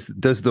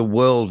 Does the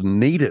world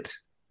need it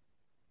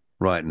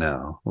right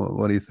now?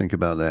 What do you think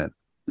about that?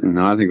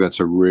 No, I think that's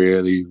a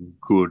really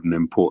good and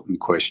important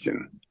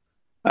question.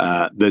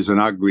 There's an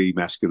ugly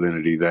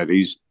masculinity that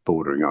is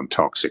bordering on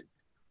toxic.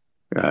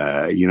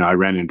 I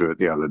ran into it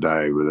the other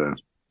day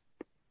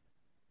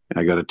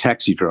I got a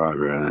taxi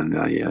driver, and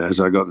as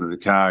I got into the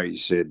car, he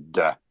said,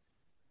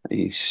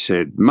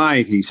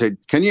 mate,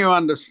 can you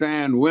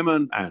understand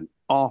women? And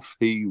off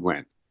he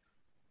went.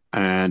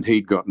 And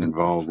he'd gotten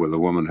involved with a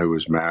woman who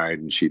was married,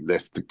 and she'd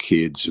left the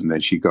kids, and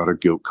then she got a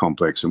guilt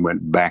complex and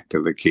went back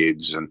to the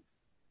kids, and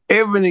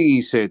everything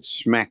he said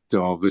smacked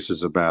of, this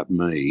is about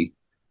me.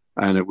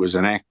 And it was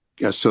a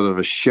sort of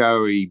a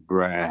showy,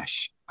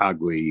 brash,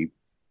 ugly,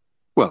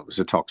 it was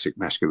a toxic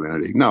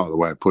masculinity. No other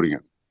way of putting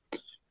it.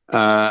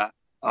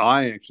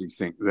 I actually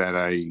think that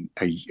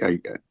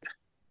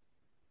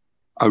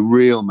a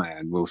real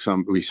man will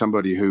be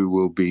somebody who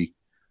will be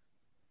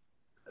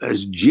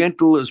as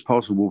gentle as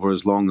possible for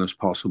as long as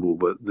possible,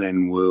 but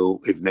then will,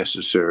 if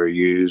necessary,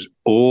 use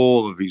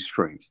all of his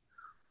strength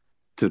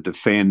to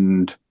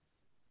defend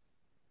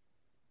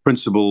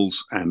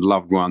principles and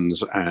loved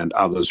ones and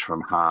others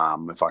from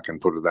harm, if I can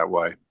put it that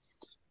way.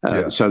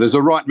 So there's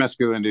a right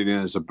masculinity and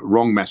there's a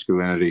wrong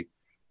masculinity.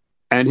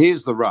 And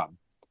here's the rub.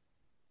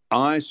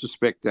 I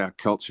suspect our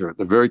culture, at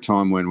the very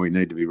time when we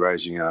need to be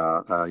raising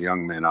our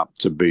young men up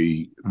to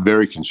be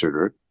very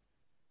considerate,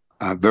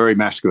 very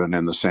masculine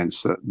in the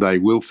sense that they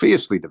will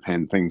fiercely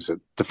defend things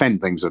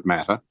that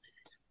matter.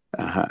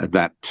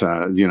 That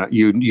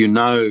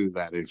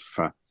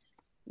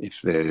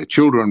if their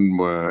children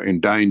were in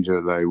danger,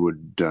 they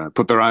would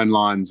put their own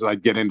lines.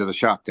 They'd get into the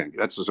shark tank.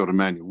 That's the sort of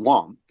man you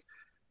want.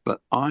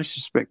 But I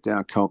suspect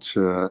our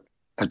culture,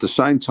 at the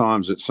same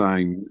time as it's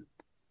saying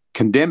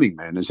condemning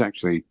men, is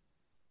actually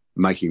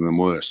making them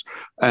worse.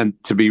 And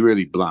to be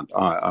really blunt,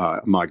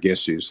 my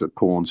guess is that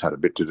porn's had a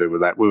bit to do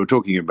with that. We were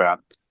talking about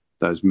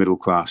those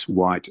middle-class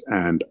white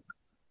and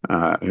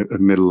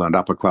middle and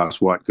upper-class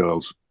white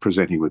girls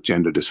presenting with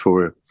gender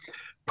dysphoria.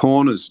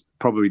 Porn has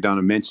probably done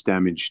immense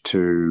damage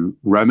to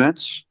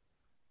romance,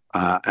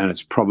 and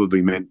it's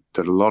probably meant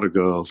that a lot of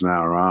girls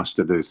now are asked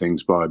to do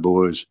things by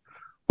boys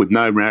with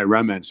no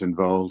romance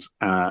involved,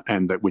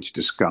 and that which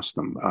disgust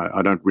them.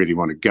 I don't really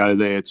want to go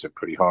there. It's a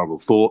pretty horrible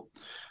thought.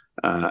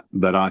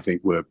 But I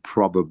think we're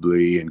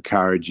probably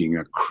encouraging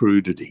a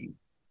crudity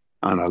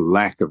and a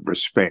lack of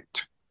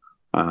respect.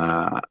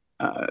 And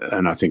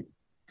I think,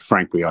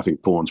 frankly,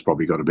 porn's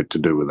probably got a bit to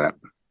do with that.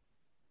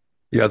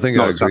 Yeah, I think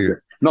I agree.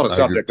 Not a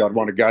subject I'd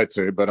want to go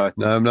to, but I think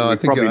we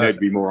probably need to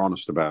be more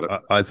honest about it.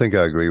 I think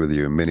I agree with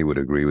you, and many would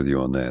agree with you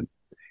on that.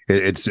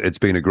 It's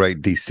been a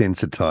great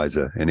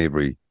desensitizer in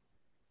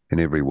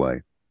every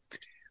way.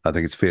 I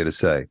think it's fair to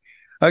say.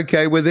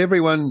 Okay, with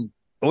everyone,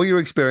 all your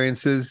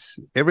experiences,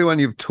 everyone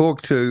you've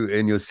talked to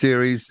in your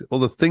series, all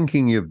the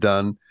thinking you've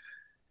done,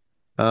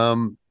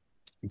 can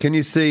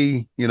you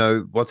see,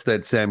 what's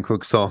that Sam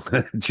Cooke song?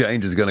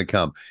 Change is going to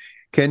come.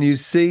 Can you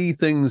see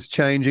things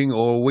changing,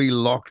 or are we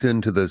locked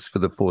into this for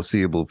the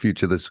foreseeable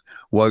future, this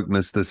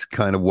wokeness, this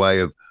kind of way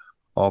of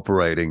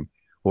operating?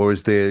 Or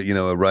is there,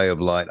 a ray of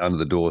light under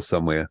the door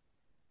somewhere?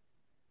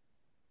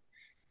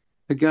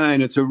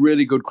 Again, it's a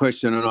really good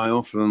question, and I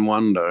often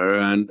wonder,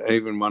 and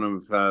even one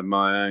of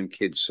my own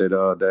kids said,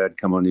 "Oh, Dad,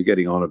 come on, you're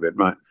getting on a bit,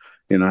 mate.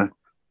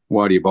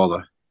 Why do you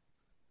bother?"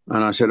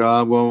 And I said,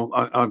 "Oh, well,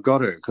 I've got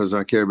to, because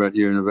I care about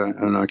you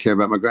and I care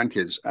about my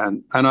grandkids.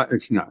 And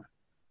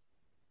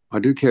I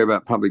do care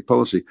about public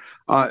policy.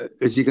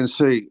 As you can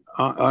see,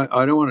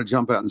 I don't want to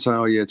jump out and say,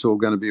 oh, yeah, it's all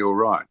going to be all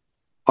right.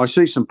 I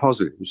see some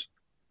positives.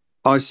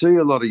 I see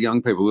a lot of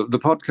young people. The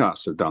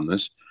podcasts have done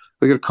this.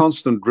 We get a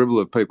constant dribble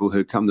of people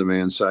who come to me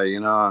and say,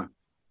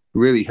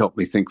 really help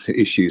me think the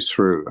issues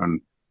through.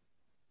 And,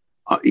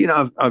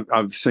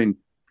 I've seen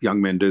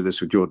young men do this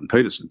with Jordan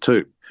Peterson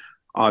too.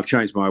 I've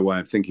changed my way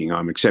of thinking.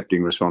 I'm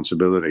accepting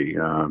responsibility.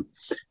 I'm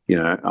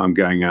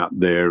going out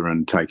there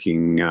and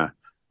taking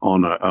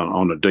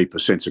on a deeper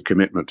sense of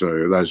commitment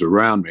to those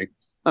around me.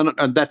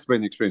 And that's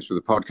been the experience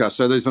with the podcast.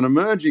 So there's an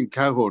emerging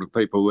cohort of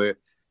people there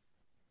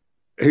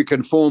who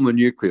can form the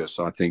nucleus,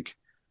 I think,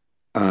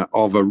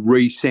 of a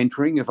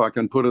recentering, if I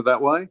can put it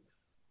that way.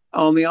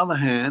 On the other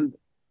hand,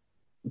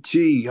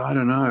 I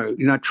don't know.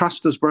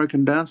 Trust has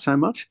broken down so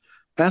much.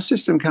 Our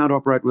system can't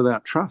operate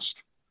without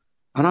trust.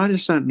 And I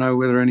just don't know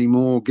whether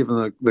anymore,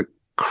 given the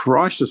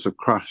crisis of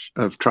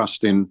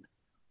trust in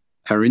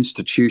our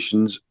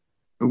institutions,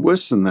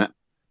 worse than that,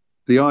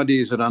 the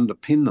ideas that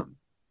underpin them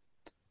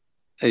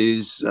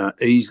is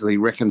easily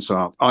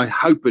reconciled. I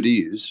hope it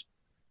is,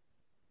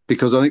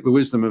 because I think the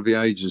wisdom of the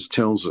ages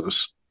tells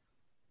us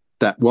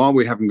that while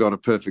we haven't got a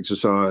perfect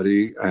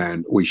society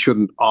and we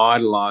shouldn't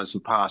idolise the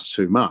past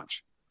too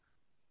much,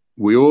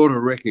 we ought to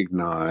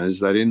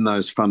recognise that in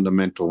those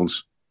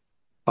fundamentals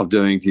of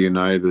doing to your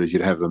neighbour as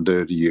you'd have them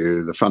do to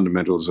you, the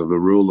fundamentals of the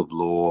rule of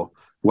law,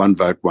 one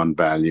vote, one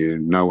value,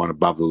 no one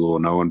above the law,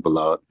 no one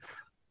below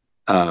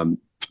it,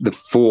 the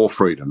four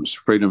freedoms: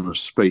 freedom of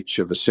speech,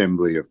 of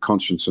assembly, of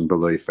conscience and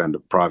belief, and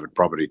of private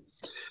property.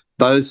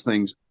 Those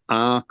things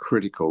are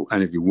critical,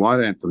 and if you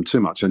violate them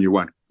too much, and you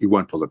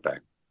won't pull it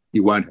back.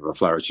 You won't have a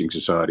flourishing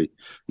society.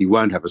 You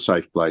won't have a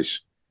safe place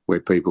where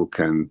people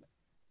can,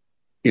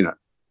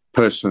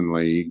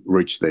 personally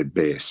reach their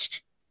best.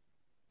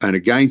 And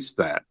against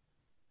that,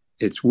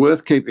 it's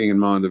worth keeping in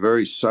mind the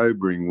very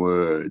sobering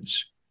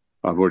words,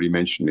 I've already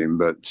mentioned him,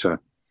 but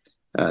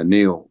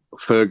Neil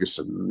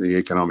Ferguson, the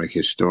economic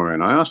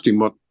historian, I asked him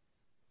what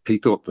he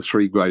thought the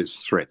three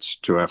greatest threats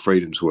to our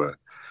freedoms were.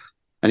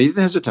 And he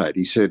didn't hesitate.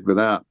 He said,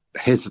 without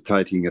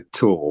hesitating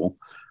at all,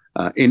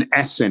 in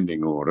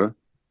ascending order,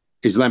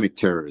 Islamic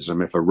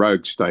terrorism. If a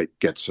rogue state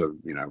gets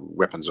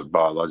weapons of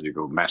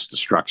biological mass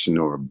destruction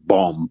or a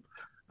bomb,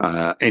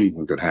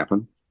 anything could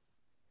happen.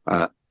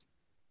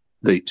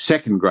 The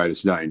second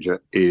greatest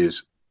danger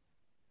is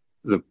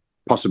the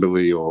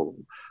possibility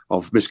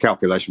of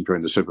miscalculation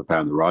between the superpower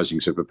and the rising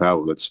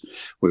superpower.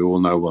 We all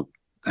know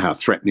how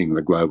threatening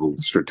the global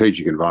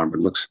strategic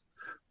environment looks.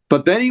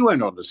 But then he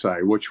went on to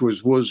say, which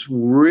was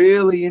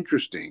really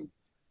interesting,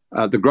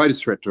 the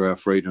greatest threat to our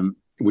freedom,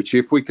 which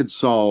if we could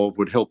solve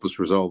would help us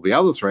resolve the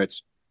other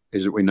threats,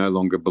 is that we no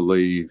longer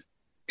believe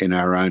in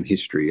our own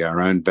history, our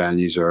own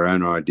values, our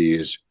own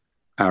ideas,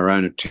 our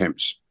own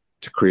attempts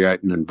to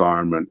create an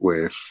environment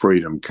where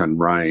freedom can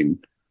reign.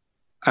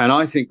 And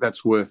I think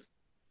that's worth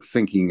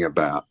thinking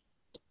about.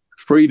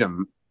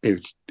 Freedom,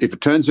 if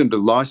it turns into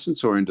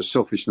license or into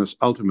selfishness,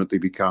 ultimately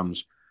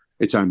becomes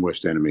its own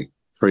worst enemy.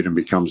 Freedom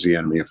becomes the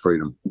enemy of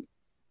freedom.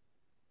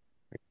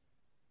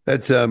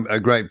 That's a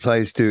great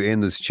place to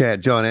end this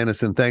chat. John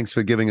Anderson, thanks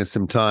for giving us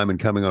some time and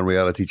coming on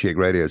Reality Check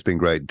Radio. It's been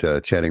great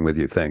chatting with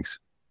you. Thanks.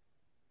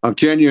 I've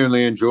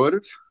genuinely enjoyed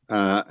it.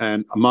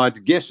 And my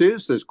guess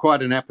is there's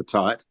quite an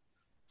appetite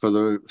for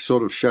the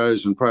sort of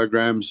shows and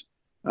programs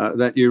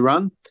that you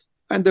run.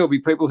 And there'll be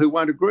people who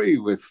won't agree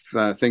with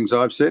things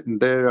I've said, and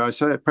dare I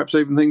say it, perhaps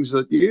even things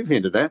that you've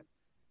hinted at.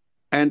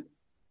 And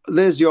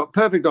there's your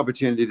perfect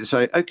opportunity to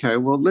say, okay,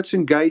 well, let's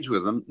engage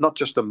with them, not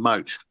just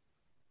emote,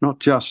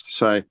 not just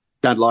say,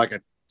 don't like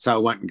it, so I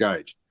won't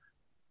engage.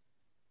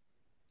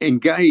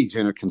 Engage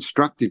in a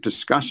constructive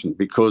discussion,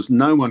 because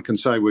no one can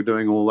say we're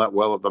doing all that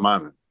well at the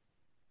moment.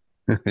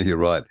 You're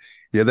right.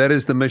 Yeah, that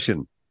is the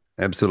mission.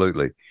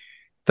 Absolutely.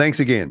 Thanks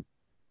again.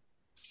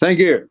 Thank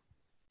you.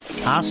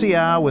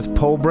 RCR with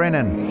Paul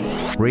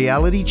Brennan,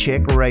 Reality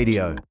Check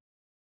Radio.